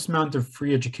tremendous amount of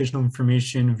free educational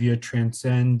information via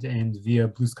Transcend and via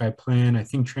Blue Sky Plan. I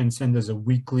think Transcend does a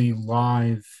weekly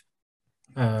live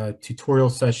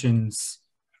tutorial sessions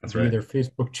via their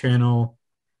Facebook channel.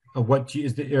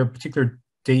 Is there a particular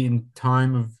date and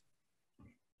time of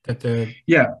that?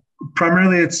 Yeah,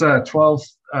 primarily it's 12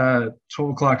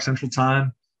 o'clock Central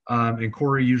Time. And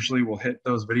Corey usually will hit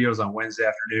those videos on Wednesday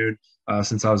afternoon.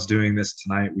 Since I was doing this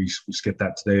tonight, we skipped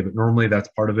that today, but normally that's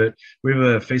part of it. We have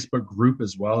a Facebook group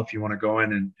as well. If you want to go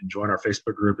in and join our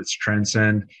Facebook group, it's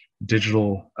Transcend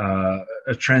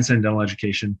Transcend Dental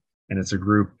Education, and it's a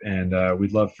group. And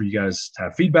we'd love for you guys to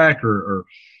have feedback or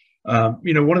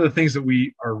you know, one of the things that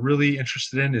we are really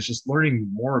interested in is just learning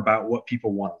more about what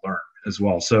people want to learn as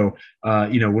well. So,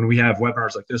 you know, when we have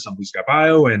webinars like this on Blue Sky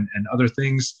Bio and other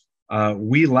things,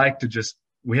 we like to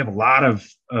we have a lot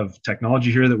of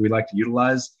technology here that we like to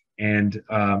utilize. And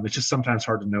it's just sometimes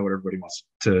hard to know what everybody wants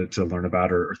to learn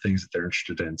about or things that they're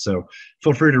interested in. So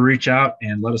feel free to reach out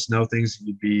and let us know things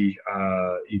you'd be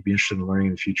interested in learning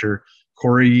in the future.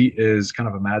 Corey is kind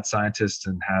of a mad scientist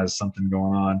and has something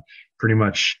going on pretty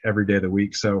much every day of the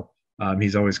week. So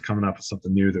he's always coming up with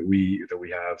something new that we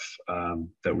have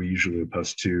that we usually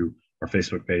post to our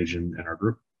Facebook page and our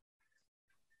group.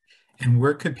 And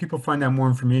where could people find out more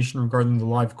information regarding the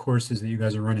live courses that you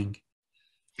guys are running?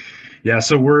 Yeah,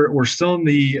 so we're still in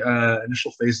the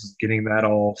initial phases of getting that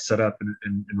all set up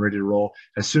and ready to roll.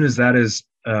 As soon as that is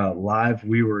live,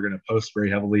 we were going to post very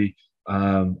heavily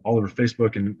all over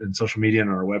Facebook and social media and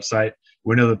on our website.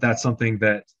 We know that that's something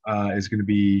that is going to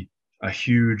be a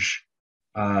huge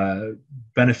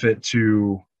benefit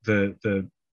to the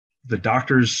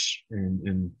doctors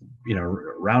in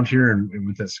around here and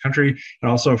with this country,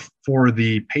 and also for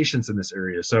the patients in this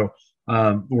area. So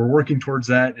we're working towards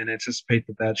that and anticipate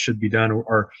that should be done.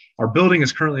 Our building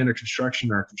is currently under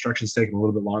construction. Our construction's taken a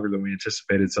little bit longer than we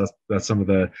anticipated, so that's some of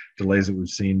the delays that we've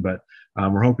seen. But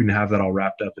we're hoping to have that all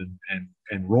wrapped up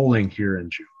and rolling here in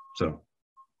June. So,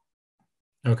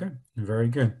 okay, very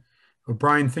good. Well,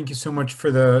 Bryan, thank you so much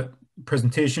for the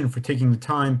presentation, for taking the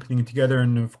time, putting it together,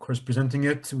 and of course presenting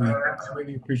it. We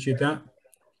really appreciate that.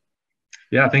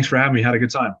 Yeah, thanks for having me. Had a good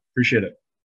time. Appreciate it.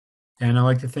 And I'd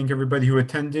like to thank everybody who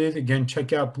attended. Again,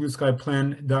 check out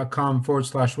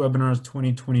blueskyplan.com/webinars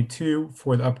 2022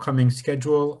 for the upcoming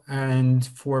schedule and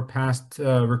for past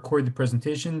recorded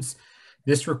presentations.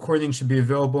 This recording should be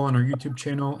available on our YouTube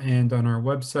channel and on our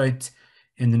website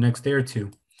in the next day or two.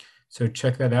 So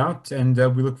check that out, and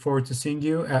we look forward to seeing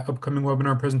you at upcoming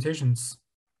webinar presentations.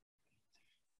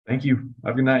 Thank you.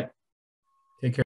 Have a good night. Take care.